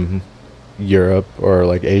 people from Europe or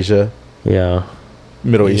like Asia, Yeah,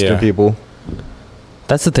 Middle Eastern Yeah. people.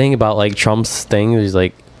 that's the thing about like Trump's thing. Is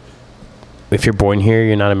like, if you're born here,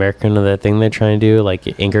 you're not American. Or that thing they're trying to do,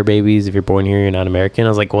 like anchor babies. If you're born here, you're not American. I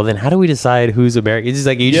was like, well, then how do we decide who's American? It's just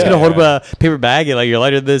like you're just Yeah. gonna hold up a paper bag and like you're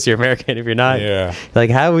lighter than this, you're American. If you're not, Yeah. like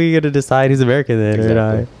how are we gonna decide who's American then or Exactly.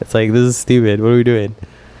 not? It's like this is stupid. What are we doing?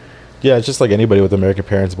 Yeah, it's just like anybody with American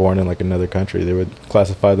parents born in like another country. They would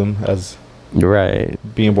classify them as You're right.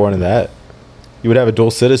 being born in that. You would have a dual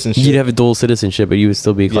citizenship. You'd have a dual citizenship, but you would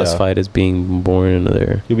still be Yeah. classified as being born in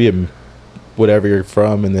another. You'd be whatever you're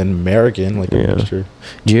from, and then American, like Yeah. a mixture.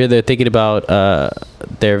 Do you hear they're thinking about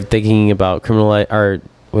criminal or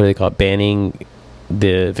what do they call it, banning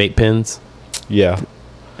the vape pens? Yeah,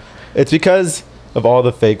 it's because of all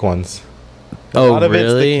the fake ones. A Oh, lot of it's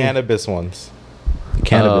really? the cannabis ones.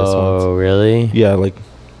 Cannabis Oh, ones. really? Yeah, like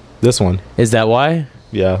this one. Is that why?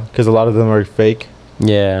 Yeah, because a lot of them are fake.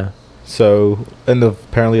 Yeah. So, and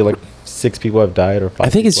apparently, like 6 people have died, or 5. I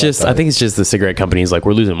think it's people have just died. the cigarette companies like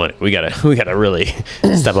we're losing money. We gotta really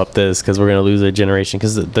step up this because we're gonna lose a generation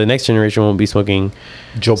because the next generation won't be smoking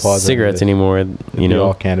Joe Pods cigarettes anymore. It'd You be know,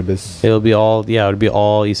 all cannabis. it'll be all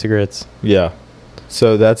e-cigarettes. Yeah.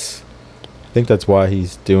 So I think that's why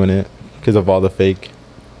he's doing it, because of all the fake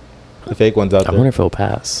ones out I there. wonder if it'll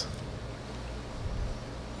pass.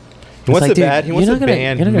 He wants like, to dude, ban. He you're wants not to gonna-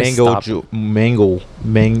 ban you're not gonna mango stop.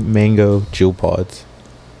 mango Juul pods,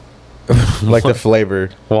 like the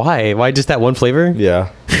flavored. Why? Why just that one flavor? Yeah,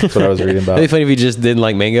 that's what I was reading It'd be about. funny if he just didn't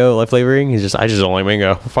like mango like flavoring. I just don't like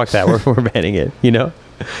mango. Fuck that. We're banning it. You know,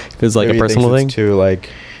 if it's like Maybe a he thinks personal it's thing. Too like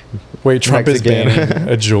Wait, Trump Mexican. is banning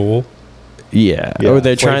a Juul. Yeah. Yeah. Or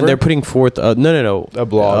they're Flavor? they're putting forth a law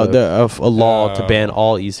a law to Oh. ban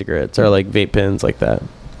all e-cigarettes or like vape pens like that.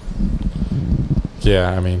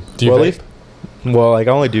 Yeah, I mean, do you Well, vape? well, like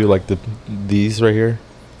I only do like these right here.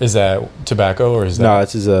 Is that tobacco or is that? No,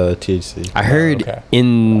 this is a THC. I heard okay.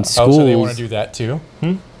 in Oh, so they want schools. to do that too?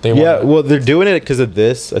 Hmm? They Yeah, want well, they're doing it because of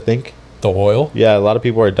this. I think. the oil, Yeah, a lot of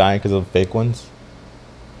people are dying because of fake ones.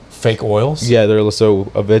 fake oils. Yeah, they're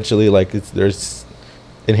so eventually like there's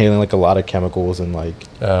inhaling like a lot of chemicals and like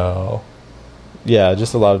Oh. yeah,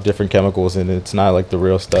 just a lot of different chemicals, and it's not like the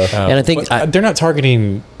real stuff. And I think But they're not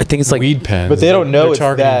targeting I think it's like weed pens. But they don't know They're it's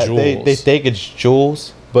targeting that. They Juuls. think it's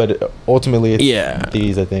Juuls, but ultimately it's Yeah.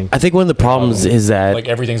 these. I think. I think one of the problems is that like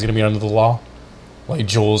everything's gonna be under the law, like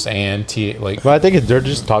Juuls and like. Well, I think they're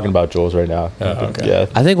just talking about Juuls right now. Oh, okay. Yeah.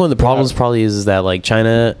 I think one of the problems probably is that like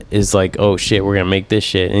China is like, oh shit, we're gonna make this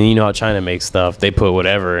shit, and you know how China makes stuff. They put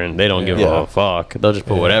whatever, and they don't give Yeah. a fuck. They'll just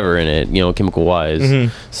put Yeah. whatever in it, you know, chemical wise.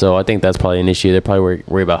 Mhm. So I think that's probably an issue. They're probably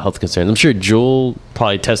worried about health concerns. I'm sure Juul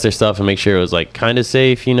probably test their stuff and make sure it was like kind of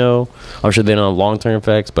safe. You know, I'm sure they don't have long term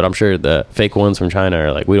effects, but I'm sure the fake ones from China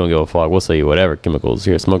are like, we don't give a fuck. We'll sell you whatever chemicals.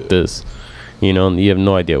 Here, smoke this. You know, and you have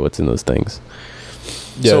no idea what's in those things.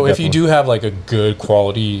 Yeah, So if you definitely. do have like a good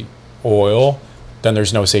quality oil, then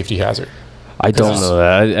there's no safety hazard. I don't it's- know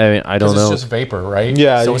that. I mean, I don't Because know. it's just vapor, right?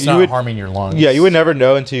 Yeah, So it's you not would- harming your lungs. Yeah, you would never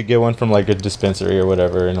know until you get one from like a dispensary or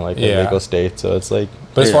whatever in like a Yeah. legal state. So it's like.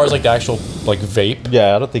 But as far as like the actual like vape,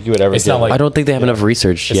 Yeah, I don't think you would ever. It's get not like- I don't think they have Yeah. enough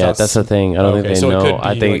research It's yet. not That's the thing. I don't okay, think they so it know. could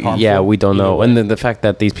I be, think like, yeah, harmful we don't either know. way. And then the fact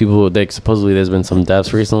that these people, they supposedly there's been some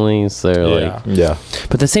deaths recently. So they're Yeah. like, Yeah.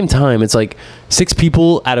 but at the same time, it's like 6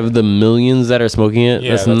 people out of the millions that are smoking it. Yeah,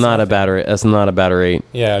 that's that's not a nothing. bad rate. That's not a bad rate.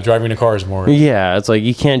 yeah, driving a car is more. Yeah, it's like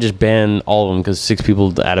you can't just ban all of them because 6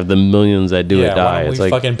 people out of the millions that do yeah, it why die. don't It's we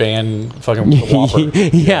like fucking ban fucking the Whopper?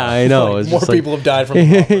 yeah, I know. Like, It's more just like- people have died from the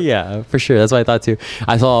Whopper. yeah, for sure. That's what I thought too.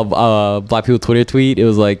 I saw a Black People Twitter tweet. It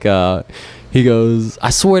was like, he goes, "I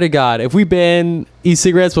swear to God, if we ban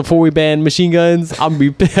e-cigarettes before we ban machine guns, I'm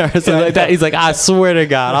gonna be," or something like that. He's like, "I swear to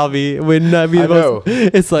God, I'll be." Would not be. I The most, know.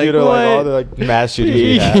 it's like Due to, what? like all the like mass shootings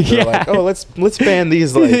we have. They're Yeah. like, oh, let's ban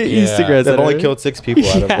these like e-cigarettes. they've that only are- killed 6 people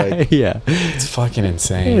out of yeah, like. yeah. It's fucking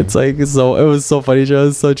insane. It's like so. It was so funny. Joe.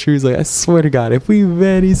 It's so true. He's like, "I swear to God, if we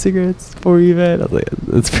ban e-cigarettes before we ban," I was like,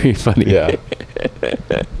 "That's pretty funny." Yeah.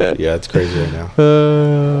 Yeah, it's crazy right now.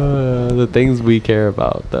 The things we care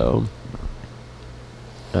about, though.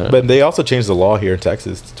 But they also changed the law here in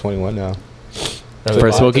Texas to 21 now.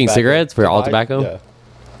 For smoking cigarettes, for all tobacco? Yeah.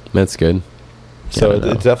 That's good. So Yeah, I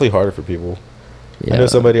know. it's definitely harder for people. Yeah. I know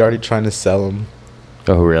somebody already trying to sell them.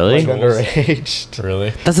 Oh, really? Like underage. Really?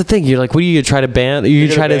 That's the thing. You're like, what are you gonna try to ban? You You're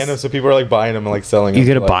try gonna to. ban them, so people are like buying them and like selling them. You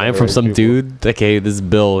gonna to, buy like, him from underage some people. dude? Okay, this is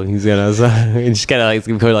Bill. He's gonna. He's just gonna like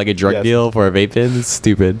go like a drug Yes. deal for a vape pen. It's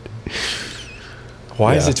stupid.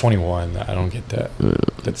 Why is Yeah. it 21? I don't get that.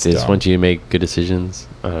 That's They just dumb. want you to make good decisions.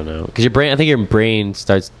 I don't know, because your brain. I think your brain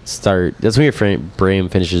start. That's when your brain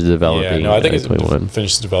finishes developing. Yeah, no, I think at it's 21.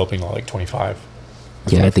 finished developing at like 25.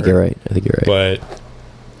 That's Yeah, what I I've think heard. you're right. I think you're right.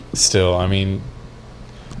 But still, I mean,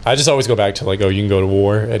 I just always go back to like, oh, you can go to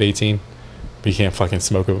war at 18, but you can't fucking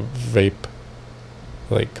smoke a vape.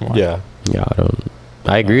 Like, come on. Yeah. Yeah, I don't.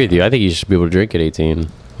 I agree with you. I think you should be able to drink at 18.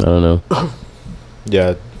 I don't know.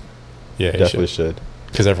 Yeah, Yeah, definitely should.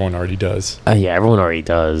 because everyone already does. Yeah, everyone already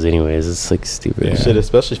does. Anyways, it's like stupid. Yeah. Should,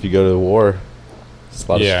 especially if you go to the war. It's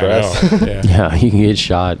a lot Yeah, of stress. I know. Yeah. Yeah, you can get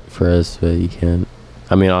shot for us, but you can't.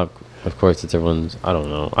 I mean, of course, it's everyone's. I don't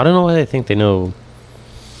know. I don't know why they think they know.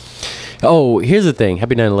 Oh, here's the thing.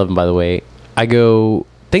 Happy 9/11, by the way. I go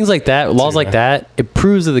things like that, laws like that. It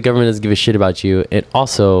proves that the government doesn't give a shit about you, and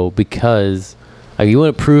also because like, you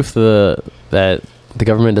want proof that the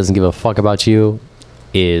government doesn't give a fuck about you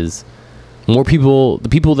is more people. The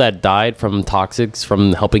people that died from toxics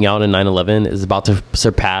from helping out in 9/11 is about to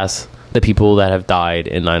surpass the people that have died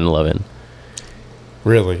in 9/11.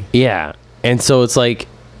 Really? Yeah. And so it's like,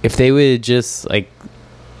 if they would just like,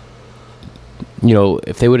 you know,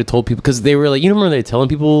 if they would have told people, because they were like, you know, remember they telling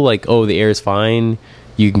people like, oh, the air is fine,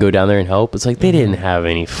 you can go down there and help. It's like they didn't have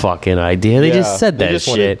any fucking idea. They Yeah, just said they that just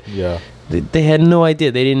shit. wanted- yeah. They had no idea.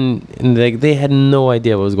 They didn't. Like they had no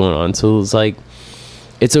idea what was going on. So it was like,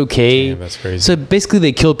 it's okay. Damn, that's crazy. So basically,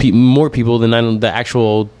 they killed more people than the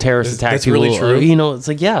actual terrorist attacks. That's really people, true? You know, it's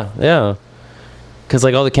like yeah. Because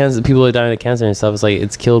like all the cancer people that died of cancer and stuff, it's like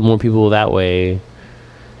it's killed more people that way.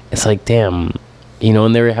 It's like damn, you know,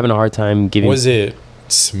 and they were having a hard time giving. Was it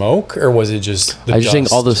smoke or was it just the I just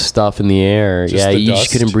think all the dust? stuff in the air. Just Yeah, the you just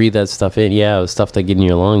dust? couldn't breathe that stuff in. Yeah, it was stuff that get in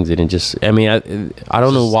your lungs. It didn't just. I mean, I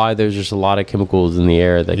don't know why there's just a lot of chemicals in the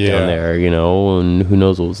air that get Yeah. in there. You know, and who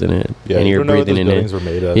knows what was in it. Yeah, and you you're don't know what breathing those in buildings it. were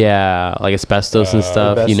made of. Yeah, like asbestos and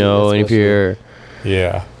stuff. You know, and if especially. you're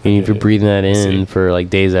Yeah. and if you're breathing that I see. in for like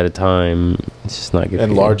days at a time, it's just not good. And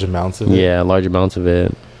for you. large amounts of it. Yeah, large amounts of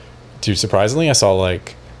it. Dude, surprisingly, I saw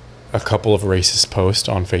like a couple of racist posts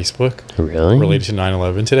on Facebook Really? related to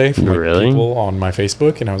 9/11 today from like, Really? people on my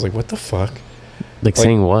Facebook, and I was like, "What the fuck?" Like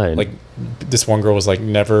saying what? Like, this one girl was like,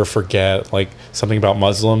 "Never forget," like something about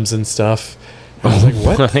Muslims and stuff. And I was like,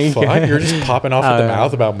 "What my the fuck? God. You're just popping off at the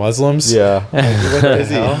mouth about Muslims?" Yeah. Like, what is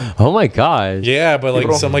he? Oh my god. Yeah, but like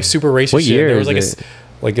People- some like super racist What shit. year There was is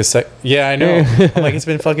like a yeah, I know. I'm like, it's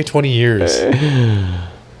been fucking 20 years.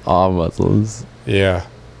 All Muslims. Yeah.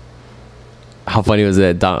 How funny was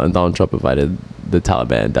it? Donald Trump invited the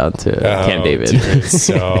Taliban down to Camp Oh, David. dude,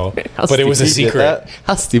 so, How but it was a stupid. He did secret. that?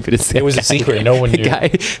 How stupid is that? It was a guy? secret. No one knew.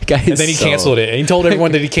 Guy And then he canceled it. And he told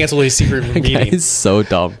everyone that he canceled his secret Guy meeting. is so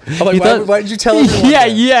dumb. I'm like, He thought- why did you tell everyone? Yeah,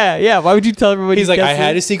 that? yeah. Why would you tell everybody? He's like, I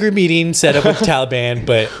had a secret meeting set up with the Taliban,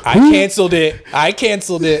 but I canceled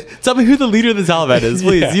it. Tell me who the leader of the Taliban is,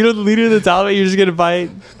 please. Yeah. You know the leader of the Taliban. You're just gonna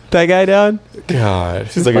invite that guy down? God.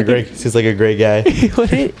 He's like a great guy.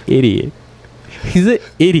 What an idiot. He's an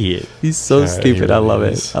idiot. He's so Yeah, he stupid. I really love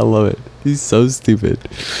is. it. I love it. He's so stupid.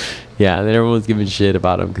 Yeah, and then everyone's giving shit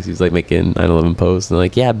about him because he was like making 9/11 posts and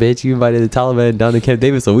like, yeah, bitch, you invited the Taliban down to Camp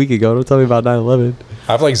Davis a week ago. Don't tell me about 9/11.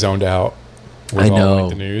 I've like zoned out. with I all, know. like,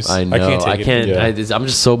 the news. I know. I can't take it. Yeah. I'm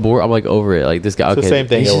just so bored. I'm like over it. Like this guy. It's the Okay, same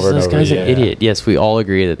thing he's over and this over guy's an again. idiot. Yes, we all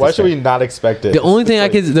agree that. Why this should guy- we not expect it? The only thing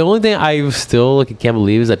It's like- the only thing I still like can't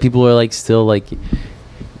believe is that people are like still like,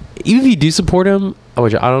 even if you do support him,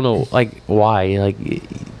 which I don't know, like why? Like,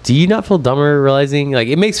 do you not feel dumber realizing? Like,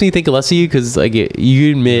 it makes me think less of you because like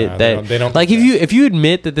you admit Nah, that they don't like think if you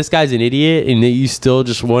admit that this guy's an idiot and that you still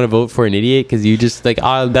just want to vote for an idiot because you just like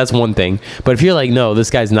that's one thing. But if you're like, no, this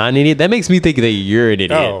guy's not an idiot, that makes me think that you're an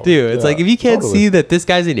idiot Oh, too. It's yeah, like if you can't totally. see that this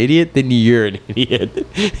guy's an idiot, then you're an idiot.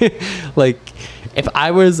 Like. If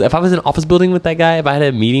I was in an office building with that guy, if I had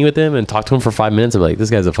a meeting with him and talked to him for 5 minutes, I'd be like, this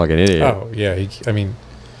guy's a fucking idiot. Oh, yeah. I mean,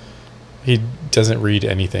 he doesn't read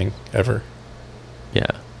anything ever. Yeah.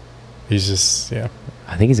 He's just, yeah.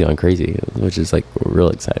 I think he's gone crazy, which is like real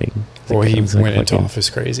exciting. It's Well, like, he it's like went into fucking- office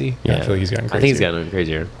crazy. Yeah. I feel like he's gotten crazy. I think he's gotten even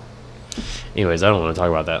crazier. Anyways, I don't want to talk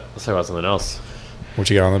about that. Let's talk about something else. What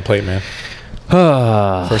you got on the plate, man?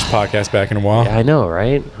 First podcast back in a while. Yeah, I know,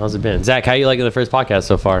 right? How's it been, Zach? How you liking the first podcast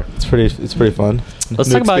so far? It's pretty fun. Let's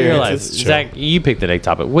New talk about your life, experiences. Zach. You picked the next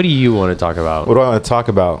topic. What do you want to talk about? What do I want to talk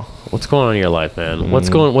about? What's going on in your life, man? What's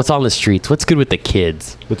on the streets? What's good with the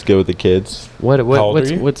kids? What's good with the kids? What How old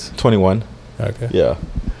what's are you? what's 21. Okay. Yeah.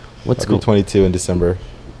 what's I'll be go- 22 in December.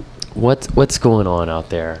 what's going on out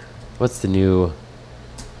there? What's the new?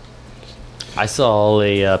 I saw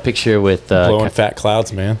a picture with Blowing fat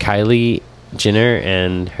clouds, man. Kylie Jenner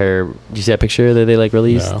and her. Did you see that picture that they like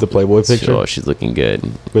released? No. The Playboy picture Oh, she's looking good.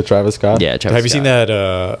 with Travis Scott. Yeah, Travis Have you seen Scott.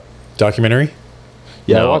 that documentary?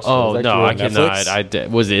 Yeah. I No. watched it. It Oh was no, I actually on cannot.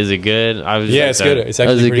 Was it? Is it good? I was Yeah, like it's that- good. It's Was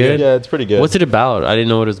actually it pretty good? good. Yeah, it's pretty good. What's it about? I didn't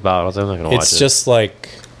know what it was about. I was like, I'm not gonna watch It's it. just like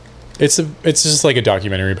it's just like a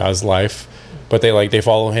documentary about his life, but they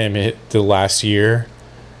follow him the last year,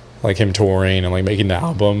 like him touring and like making the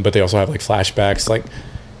album. But they also have like flashbacks, like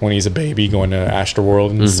when he's a baby going to Astroworld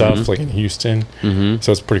and stuff, like in Houston. Mhm.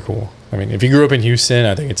 So it's pretty cool. I mean, if you grew up in Houston,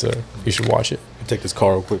 I think you should watch it. Take this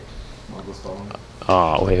car real quick.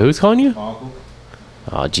 Oh wait, who's calling you?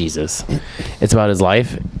 Oh Jesus! It's about his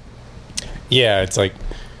life. Yeah, it's like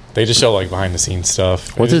they just show like behind the scenes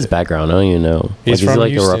stuff. What's his background? I don't even know. He's Like, is from he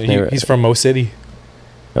like a rough Houston. neighbor? He's from Mo City,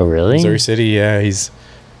 Oh really? Missouri City. Yeah, he's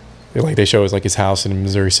like they show his his house in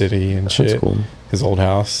Missouri City and shit. That's cool. His old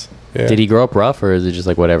house. Yeah. Did he grow up rough, or is it just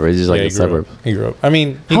like whatever? Is he just like Yeah, a suburb? He grew up. I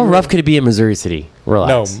mean, he How grew rough up- could it be in Missouri City?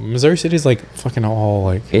 Relax. No, Missouri City is like fucking all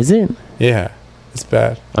like Is it? yeah, it's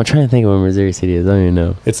bad. I'm trying to think of where Missouri City is. I don't even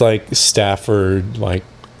know. It's like Stafford, like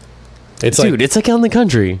it's Dude, like it's like out in the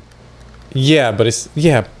country. yeah, but it's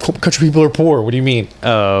country people are poor. What do you mean?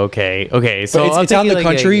 Oh, okay. Okay, so So it's out in the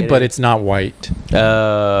country, but it's not white.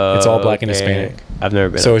 it's all black and Hispanic. I've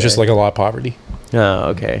never been. So out it's just there. like a lot of poverty. Oh,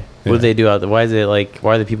 okay. What Yeah. do they do out there? Why is it like?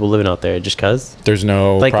 Why are the people living out there? Just cause? There's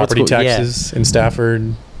no Like, what's property cool- yeah. taxes in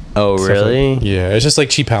Stafford. Oh, stuff like- really? yeah, it's just like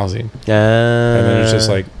cheap housing, Yeah. and then it's just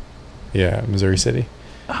like Missouri City.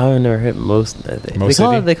 I've never heard most. Mo They call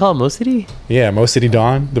City? it. They call it Mo City. Yeah, Mo City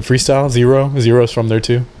Dawn, the freestyle Zero's from there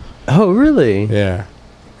too. Oh, really? Yeah,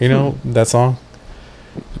 you know that song.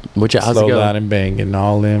 How's it Slow go? loud and banging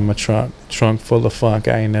all in my trunk full of funk.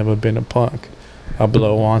 I ain't never been a punk. I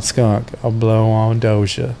blow on skunk. I blow on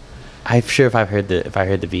Doja. I'm sure if I heard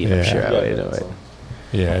the beat, I'm Yeah. sure I Yeah, would know it.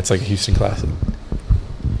 Yeah, it's like a Houston classic.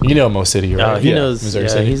 You know Mo City, right? Oh, he knows. Missouri Yeah,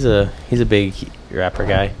 City. he's a big rapper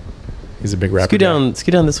guy. He's a big rapper. Scoot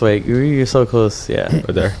down this way. You're so close. Yeah, Right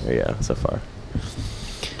there. Yeah, so far.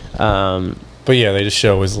 But yeah, they just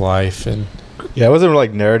show his life and Yeah, it wasn't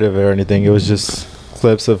like narrative or anything. It was just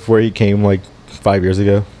clips of where he came like 5 years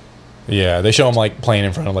ago. yeah, they show him like playing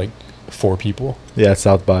in front of like 4 people. Yeah,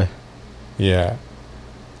 South by. Yeah,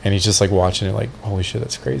 and he's just like watching it, like holy shit,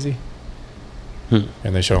 that's crazy. Hmm.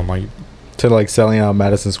 And they show him like To like selling out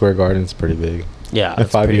Madison Square Garden is pretty big. Yeah, In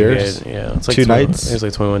that's 5 pretty years? good. Yeah, it's like 2 nights? It was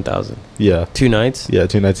like 21,000. Yeah. 2 nights. Yeah,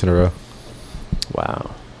 2 nights in a row.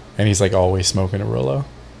 Wow. and he's like always smoking a Rolo.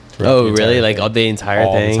 throughout Oh, the entire really? Like thing. all the entire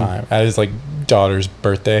all thing. the time at his like daughter's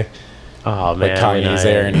birthday. Oh man, Like Kanye's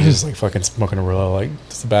there and he's just like fucking smoking a Rolo. Like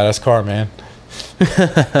it's a badass car, man.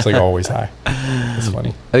 It's like always high. It's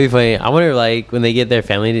funny. That'd be funny. I wonder, like, when they get their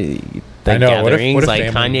family to I like know, what if- gatherings, what if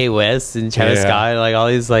like family- Kanye West and Travis Yeah. Scott, like all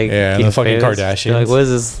these like Yeah, and the fucking famous. Kardashians. You're like, what is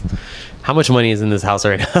this? How much money is in this house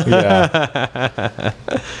right now? Yeah.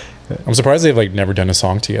 I'm surprised they've like never done a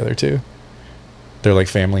song together too. They're like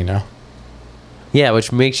family now. Yeah,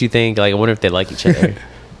 which makes you think, like, I wonder if they like each other.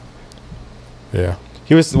 Yeah.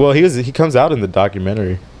 He comes out in the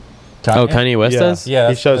documentary. Oh, Kanye West Yeah. does? Yeah,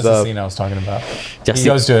 He shows that's up. the scene I was talking about. Just He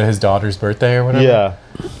goes to his daughter's birthday or whatever. Yeah.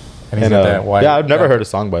 and he's got that white. yeah, I've never heard a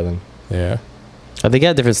song by them. Yeah, They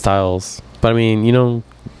got different styles, but I mean, you know,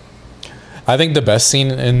 I think the best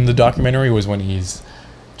scene in the documentary was when he's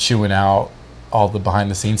chewing out all the behind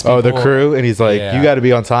the scenes. Oh, the people. crew, and he's like, Yeah. "You got to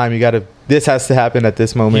be on time. You got to. This has to happen at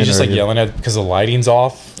this moment." He's just or- like yelling at because the lighting's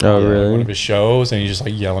off. Oh, on, really? One of his shows, and he's just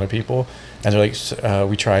like yelling at people, and they're like,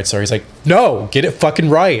 "We tried, sir." He's like, "No, get it fucking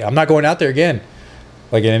right. I'm not going out there again."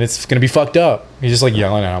 Like, and it's gonna be fucked up. He's just like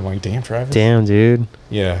yelling at him. I'm like, "Damn, Travis." damn, dude.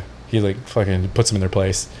 Yeah, he like fucking puts them in their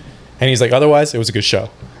place, and he's like, "Otherwise, it was a good show."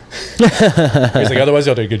 He's like, "Otherwise,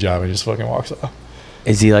 y'all did a good job," and he just fucking walks off.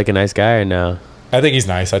 Is he like a nice guy or no? I think he's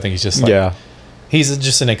nice. I think he's just like, yeah, he's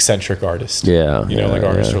just an eccentric artist. Yeah. You know, like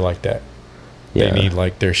artists are like that. Yeah. They need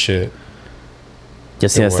like their shit.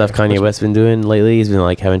 Just seen that stuff Kanye West been doing lately. He's been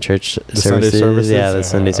like having church Sunday services. services? Yeah, the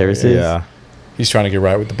Sunday services. yeah. He's trying to get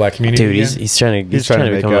right with the black community. Dude, again. he's trying to He's trying to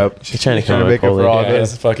make become up. He's trying to He's trying come to make up for all yeah,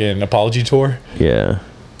 his fucking apology tour. Yeah.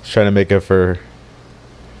 Trying to make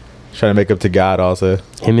up to God also.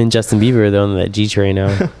 Him and Justin Bieber, they're on that G train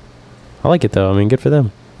now. I like it though. I mean, good for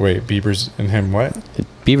them. Wait, Bieber's and him what?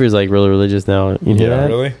 Bieber's like really religious now. You hear that?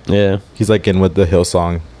 Really? Yeah. He's like in with the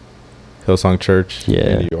Hillsong Church Yeah.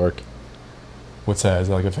 in New York. What's that? Is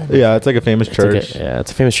that like a famous? Yeah, it's like a famous It's like church.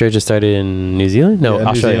 it's a famous church that started in New Zealand. No, Yeah, New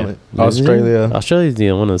Australia. Zealand. New Zealand? Australia. Australia, New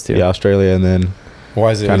Zealand, one of those two. Yeah, Australia, and then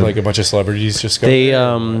Why is it Kind of- like a bunch of celebrities just go? They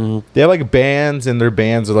there? they have like bands, and their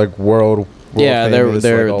bands are like world yeah, famous,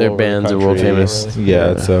 their like, all their over the bands are world country. famous.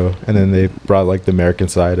 Yeah, so and then they brought like the American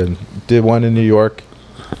side and did one in New York,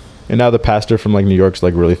 and now the pastor from like New York's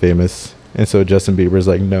like really famous, and so Justin Bieber's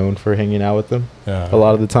like known for hanging out with them Yeah. a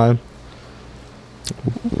lot of the time.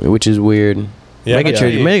 Which is weird. Yeah, mega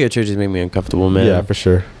but churches make me uncomfortable, man. Yeah, for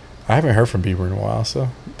sure. I haven't heard from Bieber in a while, so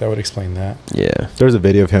that would explain that. Yeah. There's a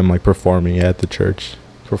video of him like performing at the church,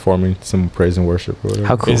 performing some praise and worship or whatever.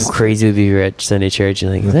 How cool, Is- crazy would it be you're at Sunday church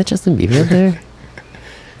and like, is that Justin Bieber up there?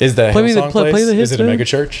 Is that Play me the- Hillsong play place? the hits, Is it a man. mega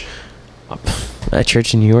church? That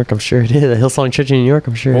church in New York, I'm sure it is. A Hillsong church in New York,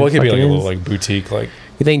 I'm sure. Well, it could be like a fucking little is. like boutique, like.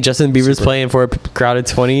 You think Justin Bieber's Super- playing for a crowded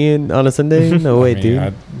 20 on a Sunday? No way, I mean, dude.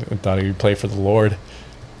 I thought he would play for the Lord.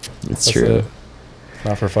 It's That's true. it.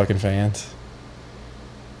 Not for fucking fans.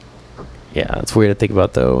 Yeah, it's weird to think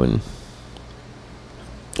about though, and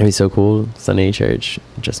it'd be so cool. Sunday church,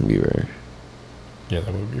 Justin Bieber. Yeah,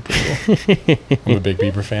 that would be pretty cool. I'm a big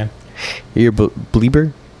Bieber fan. You're a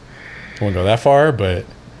Bleeber? I won't go that far, but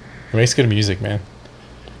he makes good music, man.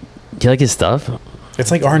 Do you like his stuff? It's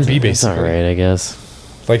like R&B It's basically. alright, I guess.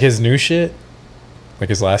 Like his new shit, like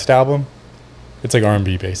his last album, it's like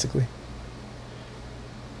R&B basically.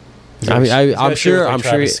 He's I got- mean, he's got I'm shit sure, with, like, I'm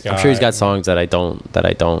sure, Travis I'm sure he's got Scott. songs that I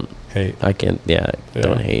don't. Hey, I can't. Yeah,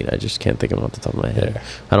 don't Yeah. hate. I just can't think of them off the top of my head. yeah.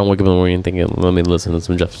 I don't wake up in the morning and thinking, let me listen to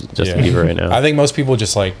some Justin Yeah. Bieber right now. I think most people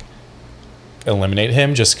just like eliminate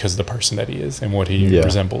him just because of the person that he is and what he Yeah.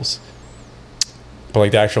 resembles. But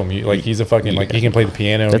like the actual music, like he's a fucking like he can play the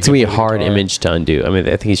piano. That's he gonna be can a play the hard guitar. image to undo. I mean,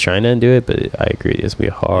 I think he's trying to undo it, but I agree. It's gonna be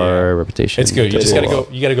a hard reputation. It's good. You to just gotta pull go.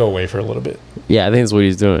 off. You gotta go away for a little bit. Yeah, I think that's what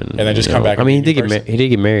he's doing. And then just you come know? back I and mean, be a new person. he did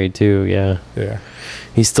get married too. Yeah, Yeah.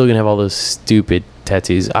 he's still gonna have all those stupid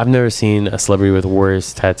tattoos. I've never seen a celebrity with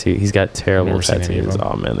worse tattoos. He's got terrible Never seen any of tattoos. them.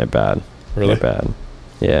 Oh man, they're bad. Really? They're bad.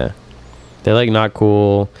 Yeah. They're like not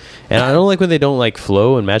cool, and I don't like when they don't like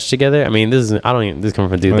flow and match together. I mean, this is this is coming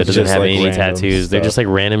from a dude that It's doesn't just, have like, any random tattoos. They're just stuff.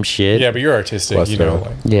 like random shit. Yeah, but you're artistic, Plus you know. that.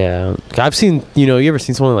 Like, Yeah, I've seen. You know, you ever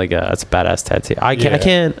seen someone like that's a badass tattoo? I yeah.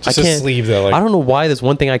 can't. Just I a can't. sleeve that like I don't know why. There's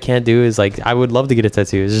one thing I can't do is like I would love to get a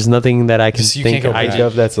tattoo. There's just nothing that I can Just you think. can't go I back.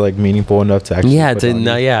 Stuff that's like meaningful enough to actually yeah put to on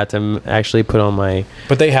no, you. yeah to actually put on my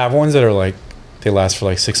But they have ones that are like they last for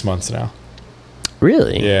like 6 months now.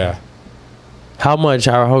 really. Yeah. How much?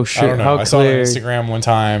 How I sure? don't know. How I saw it on clear? Instagram one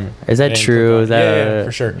time. Is that It ain't true? clicked Is on. that yeah, a-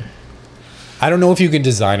 for sure. I don't know if you can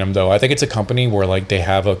design them though. I think it's a company where like they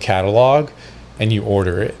have a catalog and you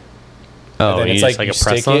order it. Oh, and then you it's just like like you a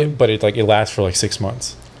press stick it, on? but it lasts for like 6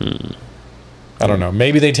 months. Hmm. I don't know.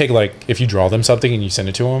 Maybe they take like if you draw them something and you send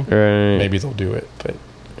it to them, Right. maybe they'll do it. But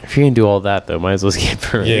If you're gonna do all that though, might as well skip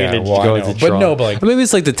her. Yeah, You're gonna well, I go know. into But draw. no, but, like, Or maybe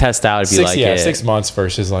it's like to test out if you like it. 6 months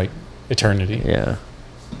versus like eternity. Yeah.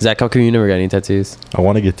 Zach, how come you never got any tattoos? I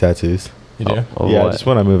want to get tattoos. You do? Oh, Yeah, what? just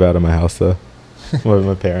when I move out of my house though, with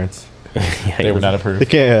my parents. Yeah, They would not They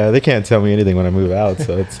approve. can't tell me anything when I move out,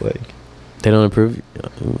 so it's like They don't approve.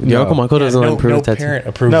 Your No. uncle Michael doesn't no, approve no of tattoos. parent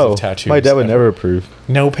approves no. of tattoos. My dad would ever. never approve.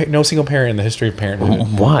 No single parent in the history of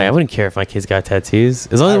parenthood. Why? I wouldn't care if my kids got tattoos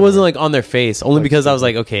as long as I it wasn't would. like on their face. Only Like, because I was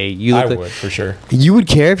like, okay, you I look. would for sure. You would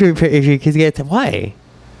care if your kids get why?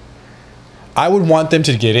 I would want them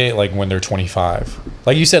to get it like when they're 25.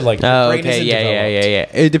 Like you said, like the Oh, brain okay, isn't yeah.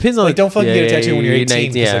 developed. It depends on Like don't fucking yeah, get a yeah, tattoo when you're 18.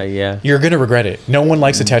 'cause, Yeah, like, yeah. You're gonna regret it. No one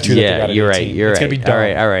likes a tattoo that they Yeah, got at you're 18. right. You're it's right. gonna be dumb.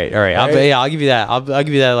 All right. Right? I'll give you that. I'll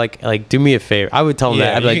give you that. Like, do me a favor. I would tell them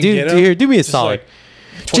that. I'd be you like, can dude, get 'em, here, do me a just, solid. like,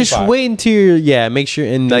 Just 25. wait until you're, make sure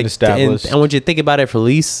and like established. I want you to think about it for at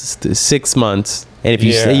least 6 months. And if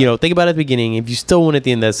you Yeah. think about it at the beginning, if you still want it at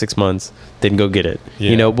the end of that 6 months, then go get it.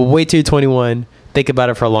 Yeah. But wait till you're 21. Think about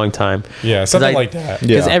it for a long time. Yeah, something I- like that. Yeah.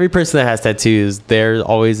 Because every person that has tattoos, there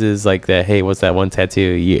always is like that. Hey, what's that one tattoo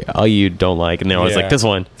you don't like? And they're always Yeah. like this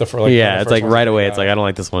one. The fir- like, one of yeah, the it's first like ones right that away. they It's like got. I don't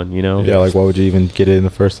like this one. You know? Yeah, like why would you even get it in the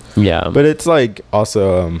first? Yeah. But it's like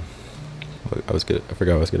also I forgot what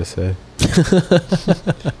I was gonna say.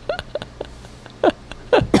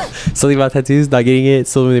 Something about tattoos, not getting it,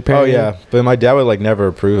 still with their Oh parents. yeah, but my dad would like never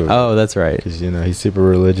approve of it Oh, that's right. because he's super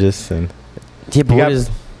religious and Yeah, but He what got- is?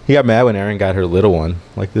 he got mad when Erin got her little one,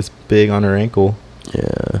 like this big on her ankle.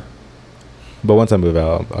 Yeah. But once I move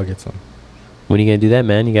out, I'll get some. When are you gonna do that,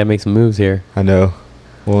 man? You gotta make some moves here. I know.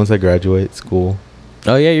 Well, once I graduate school.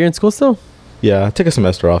 Oh yeah, you're in school still. Yeah, I took a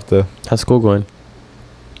semester off though. How's school going?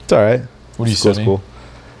 It's all right. What are you School's studying? cool.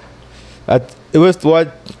 It was what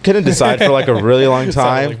I couldn't decide for like a really long It sounded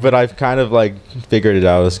time, like- but I've kind of like figured it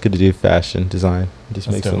out. I was good to do fashion design. Just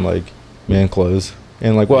That's make dope. some like man clothes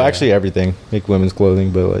and like Yeah. actually everything. Make women's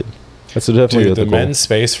clothing, but like that's definitely Dude, the goal. men's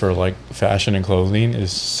space for like fashion and clothing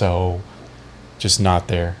is so just not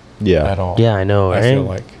there Yeah. at all. Yeah, I know, I feel right?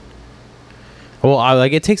 like Well, I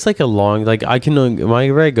like it takes like a long like I can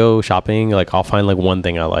whenever I go shopping, like I'll find like one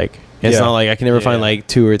thing I like. It's Yeah. not like I can never find Yeah. like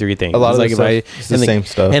 2 or 3 things. A lot It's of like the stuff, it's the and, like, same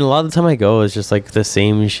stuff. And a lot of the time I go, it's just like the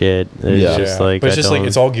same shit. It's Yeah. just yeah. like but it's I just like don't-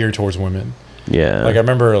 it's all geared towards women. yeah. Like I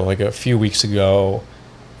remember like a few weeks ago,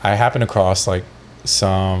 I happened across like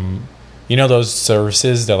some, you know, those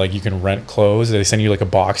services that like you can rent clothes. They send you like a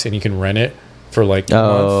box and you can rent it for like a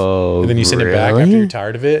Oh, month, and then you send it back really? after you're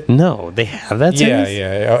tired of it. No, they have that. Yeah, service?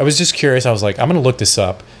 yeah. I was just curious. I was like, I'm gonna look this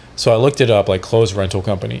up. So I looked it up, like clothes rental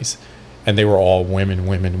companies, and they were all women,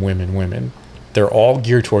 women, women, women. They're all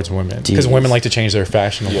geared towards women because Jeez. women like to change their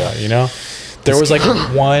fashion a lot. You know, there was like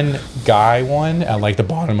one guy one at like the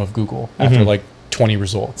bottom of Google after like 20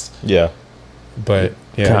 results. Yeah. But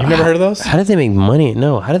yeah, God, you've never heard of those? How did they make money?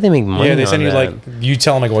 No, how did they make money? Yeah, they on send you that? like you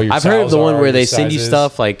tell them like what your I've heard of styles the one are, where your they send you sizes.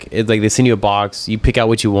 stuff like it's like they send you a box, you pick out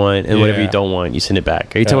what you want, and whatever you Yeah. don't want, you send it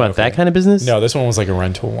back. Are you talking about that okay. kind of business? No, this one was like a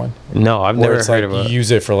rental one. No, I've Where never it's heard like of a. you use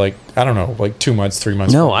it for like I don't know, like 2 months, 3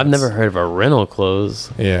 months. No, 4 I've months. never heard of a rental clothes.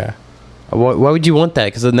 Yeah, Why would you want that?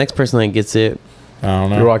 Because the next person that gets it, I don't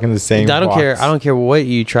know. You're rocking the same. I don't box. care. I don't care what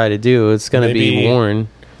you try to do. It's gonna be Maybe- worn.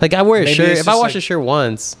 Like I wear a maybe shirt. it's If I just wash like- a shirt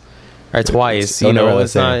once or twice, It'll you never know, look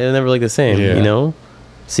it's the not. same. It'll never look the same. Yeah. You know,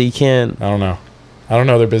 so you can't. I don't know. I don't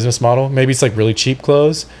know their business model. Maybe it's like really cheap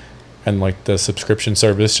clothes, and like the subscription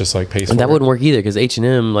service just like pays for And that it. wouldn't work either because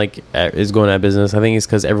H&M like is going out of business. I think it's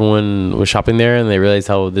because everyone was shopping there and they realized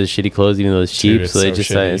how the shitty clothes, even though it's cheap, Dude, it's so they so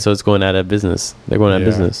just shitty. so it's going out of business. They're going out of Yeah.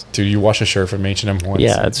 business. Dude, you wash a shirt from H&M once.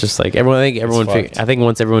 Yeah, it's just like everyone. I think everyone. fucked. I think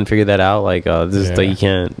once everyone figured that out, like this is Yeah. like you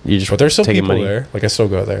can't. You just. But there's still taking people money. there. Like I still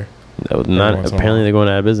go there. No, once in not a apparently while. they're going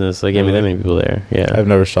out of business. They can't be that Really? many people there. Yeah. I've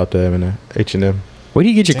never shopped at H&M. Where do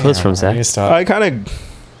you get your clothes Damn, from, I Zach? need to stop. I kind of,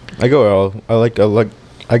 I go all.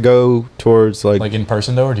 I go towards Like in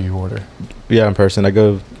person though, or do you order? yeah, in person. I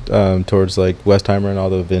go towards like Westheimer and all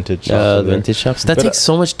the vintage shops. over there. Vintage shops. That But, takes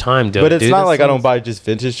so much time, dude. But it's dude. not That like I don't sounds- buy just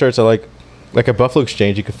vintage shirts. I like at Buffalo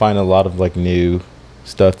Exchange. You can find a lot of like new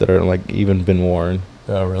stuff that are like even been worn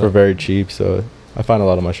Oh, really? for very cheap. So I find a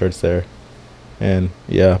lot of my shirts there. And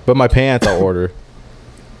yeah, but my pants I'll order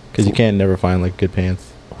because you can't never find like good pants.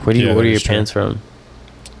 Where do you Yeah, order that your is true. pants from?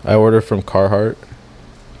 I order from Carhartt.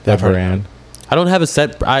 That I've heard of brand. I don't have a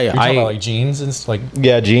set. You're talking about like jeans and like,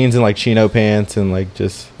 Yeah, jeans and like chino pants and like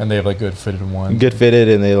just and they have like good fitted ones. good fitted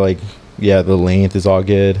and they like yeah the length is all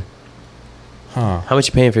good. Huh? How much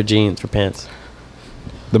you paying for jeans for pants?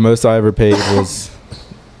 The most I ever paid was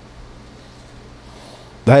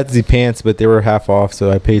I had the pants, but they were half off, so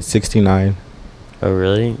I paid $69 Oh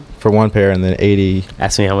really? for one pair and then $80.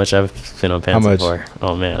 Ask me how much I've spent on pants much? before.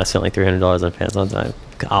 Oh man, I spent like $300 on pants one time.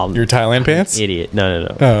 God, Your Thailand pants? idiot.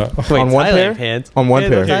 No. Oh, Wait, On one Thailand pair? pants. On one Yeah,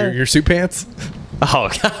 pair. they're your suit pants? Oh,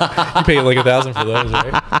 You paid like $1,000 for those,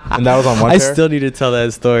 right? And that was on one I pair. still need to tell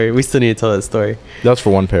that story. We still need to tell that story. That was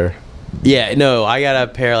for one pair. Yeah, no, I got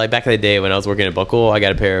a pair like back in the day when I was working at Buckle. I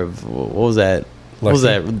got a pair of what was that? What was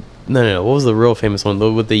that? Lexi? No. What was the real famous one?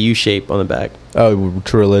 The with the U shape on the back. Oh,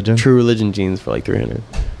 True Religion. True Religion jeans for like $300.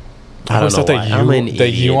 I always thought that I'm an that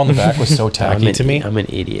you idiot. on the back was so I'm tacky an, to me. I'm an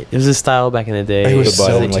idiot. It was a style back in the day. It was The so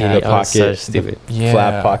button, like tacky. the I was so pocket, stupid. the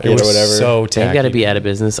flap pocket it was or whatever. So tacky. They've got to be out of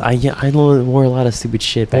business. I wore a lot of stupid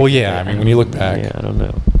shit back Well, in the yeah, day. I mean, when you look back. Yeah, I don't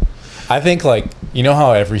know. I think like you know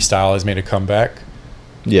how every style has made a comeback.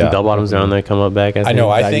 Yeah. Bell bottoms are on there, come up back. I know,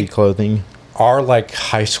 think. I Baggy think- clothing. Our like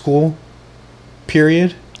high school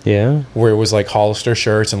period Yeah. where it was like Hollister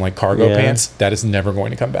shirts and like cargo Yeah. pants, that is never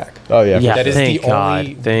going to come back. Oh yeah. Yeah. That is Thank the God.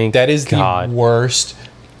 only. Thank that is God. the worst.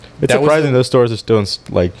 It's that was surprising the- those stores are still in,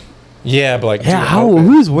 like Yeah, but like Yeah, dude, how?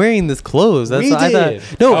 Who's wearing this clothes? That's We what I did.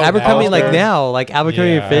 thought. No, Oh, Abercrombie like Hollister. now, like Abercrombie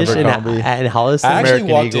Yeah, and Fish Abercrombie. and Hollister. I actually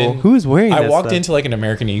American walked Eagle. in. Who's wearing? I that walked stuff? into like an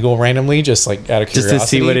American Eagle randomly, just like out of Just to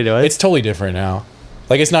curiosity. see what it was? It's totally different now.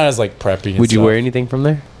 Like it's not as like preppy. And Would you stuff. wear anything from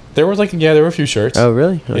there? There was like there were a few shirts. Oh,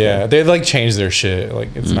 really? Okay. Yeah, they've like changed their shit. Like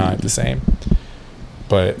it's not the same.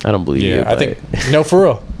 But I don't believe you. yeah, I think no, for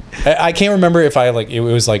real. I can't remember if I like it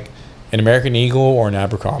was like an American Eagle or an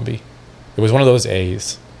Abercrombie. It was one of those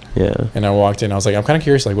A's, Yeah. and I walked in. I was like, I'm kind of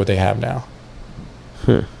curious, like what they have now.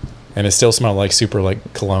 Huh. And it still smelled like super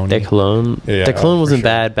like cologne. That cologne. Yeah, the cologne for wasn't sure.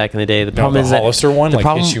 bad back in the day. The No, problem the is that Hollister one, the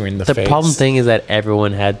like, hits you in the face. problem thing is that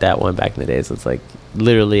everyone had that one back in the day. So it's like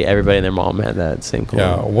literally everybody and their mom had that same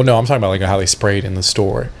Yeah. cologne. Well, no, I'm talking about like how they sprayed in the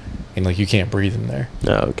store, and and like you can't breathe in there.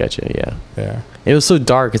 Oh, gotcha. Yeah. Yeah. It was so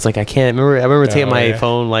dark. It's like I can't remember. I remember taking my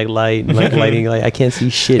phone like lighting. Like I can't see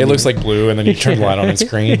shit. It looks like blue, and then you turn the light on the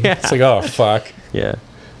screen. Yeah. It's like, oh fuck. Yeah.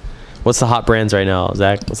 What's the hot brands right now,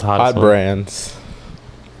 Zach? What's the hottest Hot one? brands.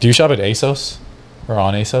 Do you shop at ASOS or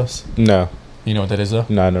on ASOS? No. You know what that is though?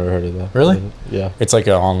 No, I never heard of that. Really? Yeah. It's like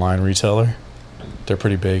an online retailer. They're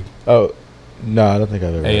pretty big. Oh, no, I don't think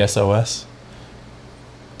I've ever. ASOS.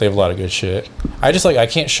 They have a lot of good shit. I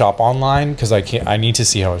can't shop online because I need to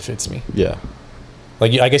see how it fits me. Yeah.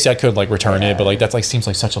 Like I guess I could like return it, but like that's like seems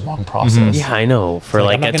like such a long process. Yeah, I know. For Like,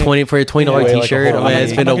 like I'm a not gonna- $20 like a t-shirt, whole-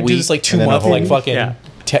 it's been a I'm not gonna do week. this like 2 And then a month whole- like fucking Yeah.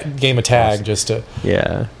 game of tag just to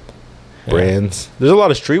Yeah. Brands. There's a lot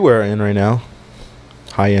of streetwear in right now.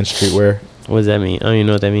 High end streetwear. What does that mean? I don't even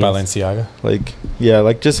know what that means. Balenciaga. Like, yeah,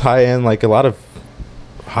 like just high end, like a lot of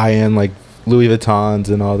high end, like Louis Vuittons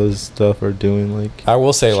and all those stuff are doing like I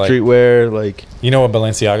will say like streetwear, like you know what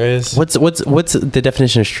Balenciaga is? What's the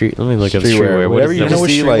definition of street? Let me look up streetwear. streetwear. What Whatever is you that? know just what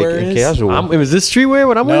see like streetwear in is? casual. Was this streetwear?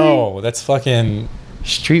 What I'm wearing? No, that's fucking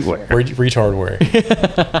Streetwear. retard wear.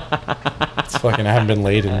 It's fucking. I haven't been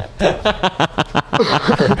laid in.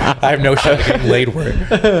 I have no shot at getting laid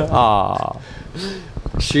wear. Ah,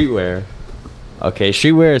 streetwear. Okay,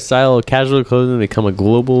 streetwear is style of casual clothing to become a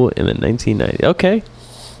global in the 1990s. Okay,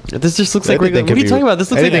 this just looks like Anything regular. What can are you be- talking about?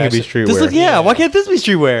 This looks anything like can be streetwear. This look, yeah. Why can't this be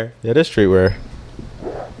streetwear? Yeah, it is streetwear.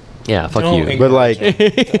 Yeah, fuck No, you. But like,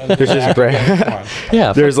 there's just brand. Come on.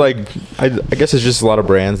 Yeah, There's like, I guess it's just a lot of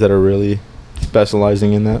brands that are really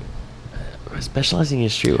specializing in that. specializing in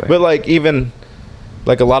streetwear. But like even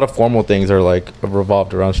like a lot of formal things are like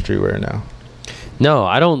revolved around streetwear now. No,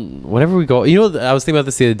 I don't. Whenever we go, I was thinking about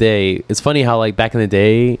this the other day. It's funny how like back in the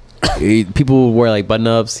day, people wear like button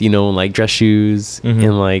ups, and like dress shoes Mhm.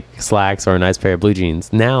 and like slacks or a nice pair of blue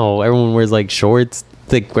jeans. Now everyone wears like shorts.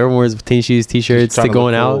 Like everyone wears tennis shoes, t-shirts trying to to look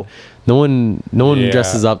going out. cool. No one Yeah.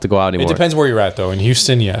 dresses up to go out It anymore. depends where you're at though. In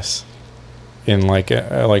Houston, yes. In like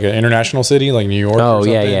an international city like New York. Oh or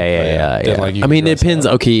yeah, something, yeah. then, like, you I mean, can it dress depends.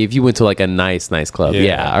 up. Okay, if you went to like a nice club, Yeah.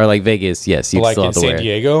 yeah, or like Vegas, yes, you But like still in have to San wear.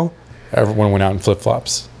 Diego, everyone went out in flip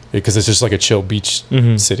flops because it's just like a chill beach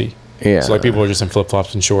Mhm. city. Yeah, So like people are just in flip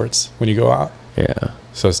flops and shorts when you go out. Yeah,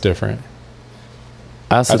 So it's different.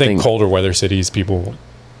 I also I think think colder weather cities people.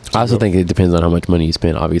 I also think it depends on how much money you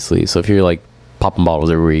spend, obviously. So if you're like popping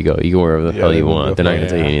bottles everywhere you go, you can wear whatever the Yeah, hell they you won't want. go They're not for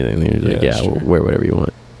gonna it. tell you anything. They're just like, Yeah, that's yeah, true. wear whatever you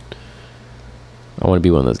want. I want to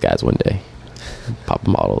be one of those guys one day,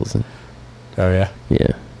 popping bottles. And, Oh yeah, yeah,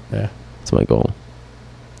 yeah. that's my goal.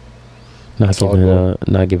 Not That's all giving goal. up.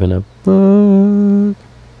 Not giving up. That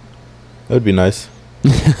would be nice.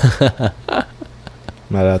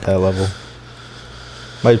 Not at that level.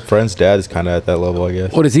 My friend's dad is kind of at that level, I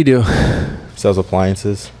guess. What does he do? Sells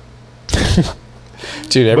appliances.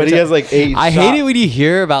 Dude, every But he time- has like 8 I hate it when you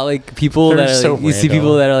hear about like people They're that are, so like, you see random.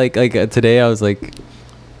 people that are like today I was like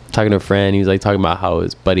talking to a friend. He was like talking about how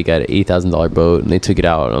his buddy got an $8,000 boat and they took it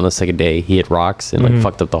out on the second day. He hit rocks and like Mhm.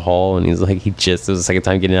 fucked up the hull, and he's like it was the second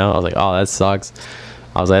time getting out. I was like, oh, that sucks.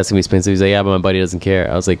 I was asking him expensive. He's like, yeah, but my buddy doesn't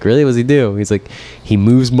care. I was like, really? What does he do? He's like, he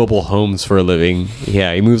moves mobile homes for a living.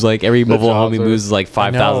 Yeah, he moves like every mobile home he jobs are- moves is like I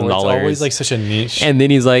know, $5,000. It's always like such a niche. And then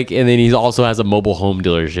he's like, and then he also has a mobile home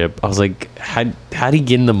dealership. I was like, how'd he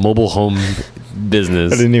get in the mobile home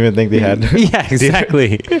business? I didn't even think they had. Yeah,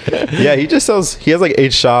 exactly. Yeah, he just sells. He has like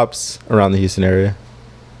 8 shops around the Houston area,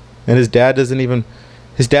 and his dad doesn't even.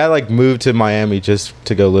 His dad like moved to Miami just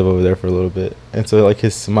to go live over there for a little bit, and so like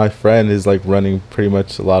my friend is like running pretty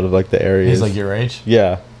much a lot of like the areas. He's like your age.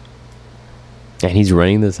 Yeah, And he's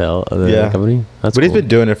running the Yeah. company. That's but he's cool. been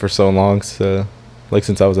doing it for so long, so like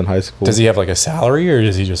since I was in high school. Does he have like a salary or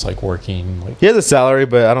is he just like working? Like, He has a salary,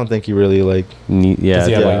 but I don't think he really like. Yeah, does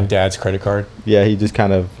he have yeah. like dad's credit card? Yeah, he just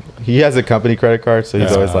kind of. He has a company credit card, so he's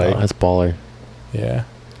Yeah. always like. that's baller. Yeah.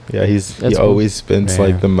 Yeah, he That's cool. always spends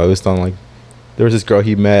Man. like the most on like. There was this girl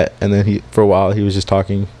he met, and then for a while he was just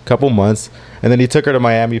talking, couple months, and then he took her to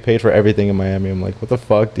Miami, paid for everything in Miami. I'm like, what the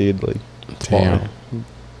fuck, dude? Like, it's Damn. baller.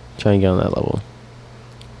 Try and get on that level.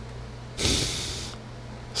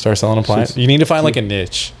 Start selling appliances. You need to find like a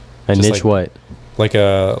niche, A Just niche like- what? like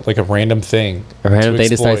a random thing. A random thing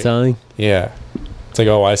to start exploit. selling? Yeah. It's like,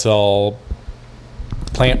 oh, I sell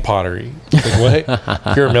plant pottery. It's like,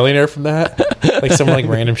 what? You're a millionaire from that? Like some like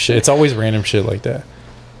random shit. It's always random shit like that.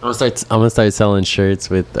 I'm gonna start selling shirts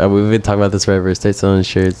with. We've been talking about this forever. Start selling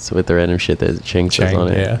shirts with the random shit that Chang says Chang, on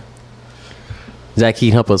it. yeah. Zach, he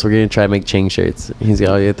can help us. We're gonna try to make Chang shirts. He's got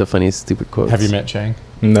all the funniest stupid quotes. Have you met Chang?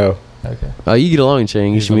 No, Okay. Oh, you get along with Chang.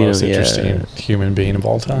 You He's should the meet most him. interesting human being of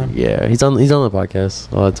all time. Yeah, he's on the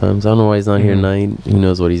podcast a lot of times. I don't know why he's not here Mhm. tonight. Who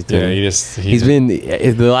knows what he's doing? Yeah, He's been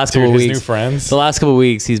the last couple of his weeks. new friends. The last couple of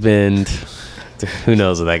weeks, he's been. Who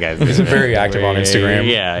knows what that guy's been He's been very active on Instagram.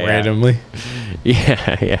 Yeah, randomly.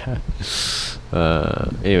 Yeah.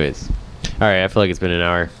 Anyways, all right. I feel like it's been an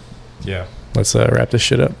hour. Yeah. Let's wrap this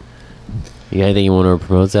shit up. You got anything you want to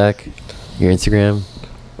promote, Zach? Your Instagram?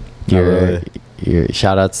 Not really. Your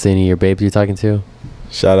shout outs to any of your babes you're talking to?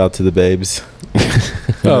 Shout out to the babes.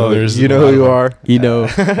 Oh, there's you know who you are. You know,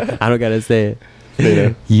 I don't gotta say it. They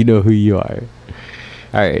know. You know who you are.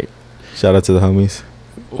 All right. Shout out to the homies.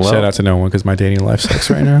 Well, Shout out to no one because my dating life sucks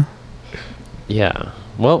right now. Yeah.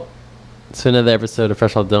 Well, it's been another episode of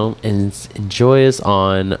Fresh Off Dome, and enjoy us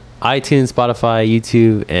on iTunes, Spotify,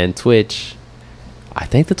 YouTube, and Twitch. I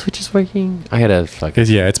think the Twitch is working. I gotta fucking. 'Cause,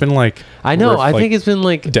 yeah, it's been like I know. I like, think it's been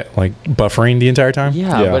like. like buffering the entire time.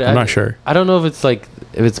 Yeah, Yeah, but I'm not sure. I don't know if it's like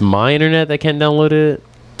if it's my internet that can't download it.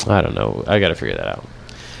 I don't know. I gotta figure that out.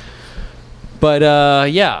 But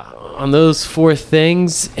yeah, on those 4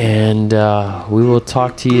 things, and we will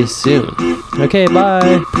talk to you soon. Okay,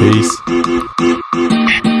 bye. Peace.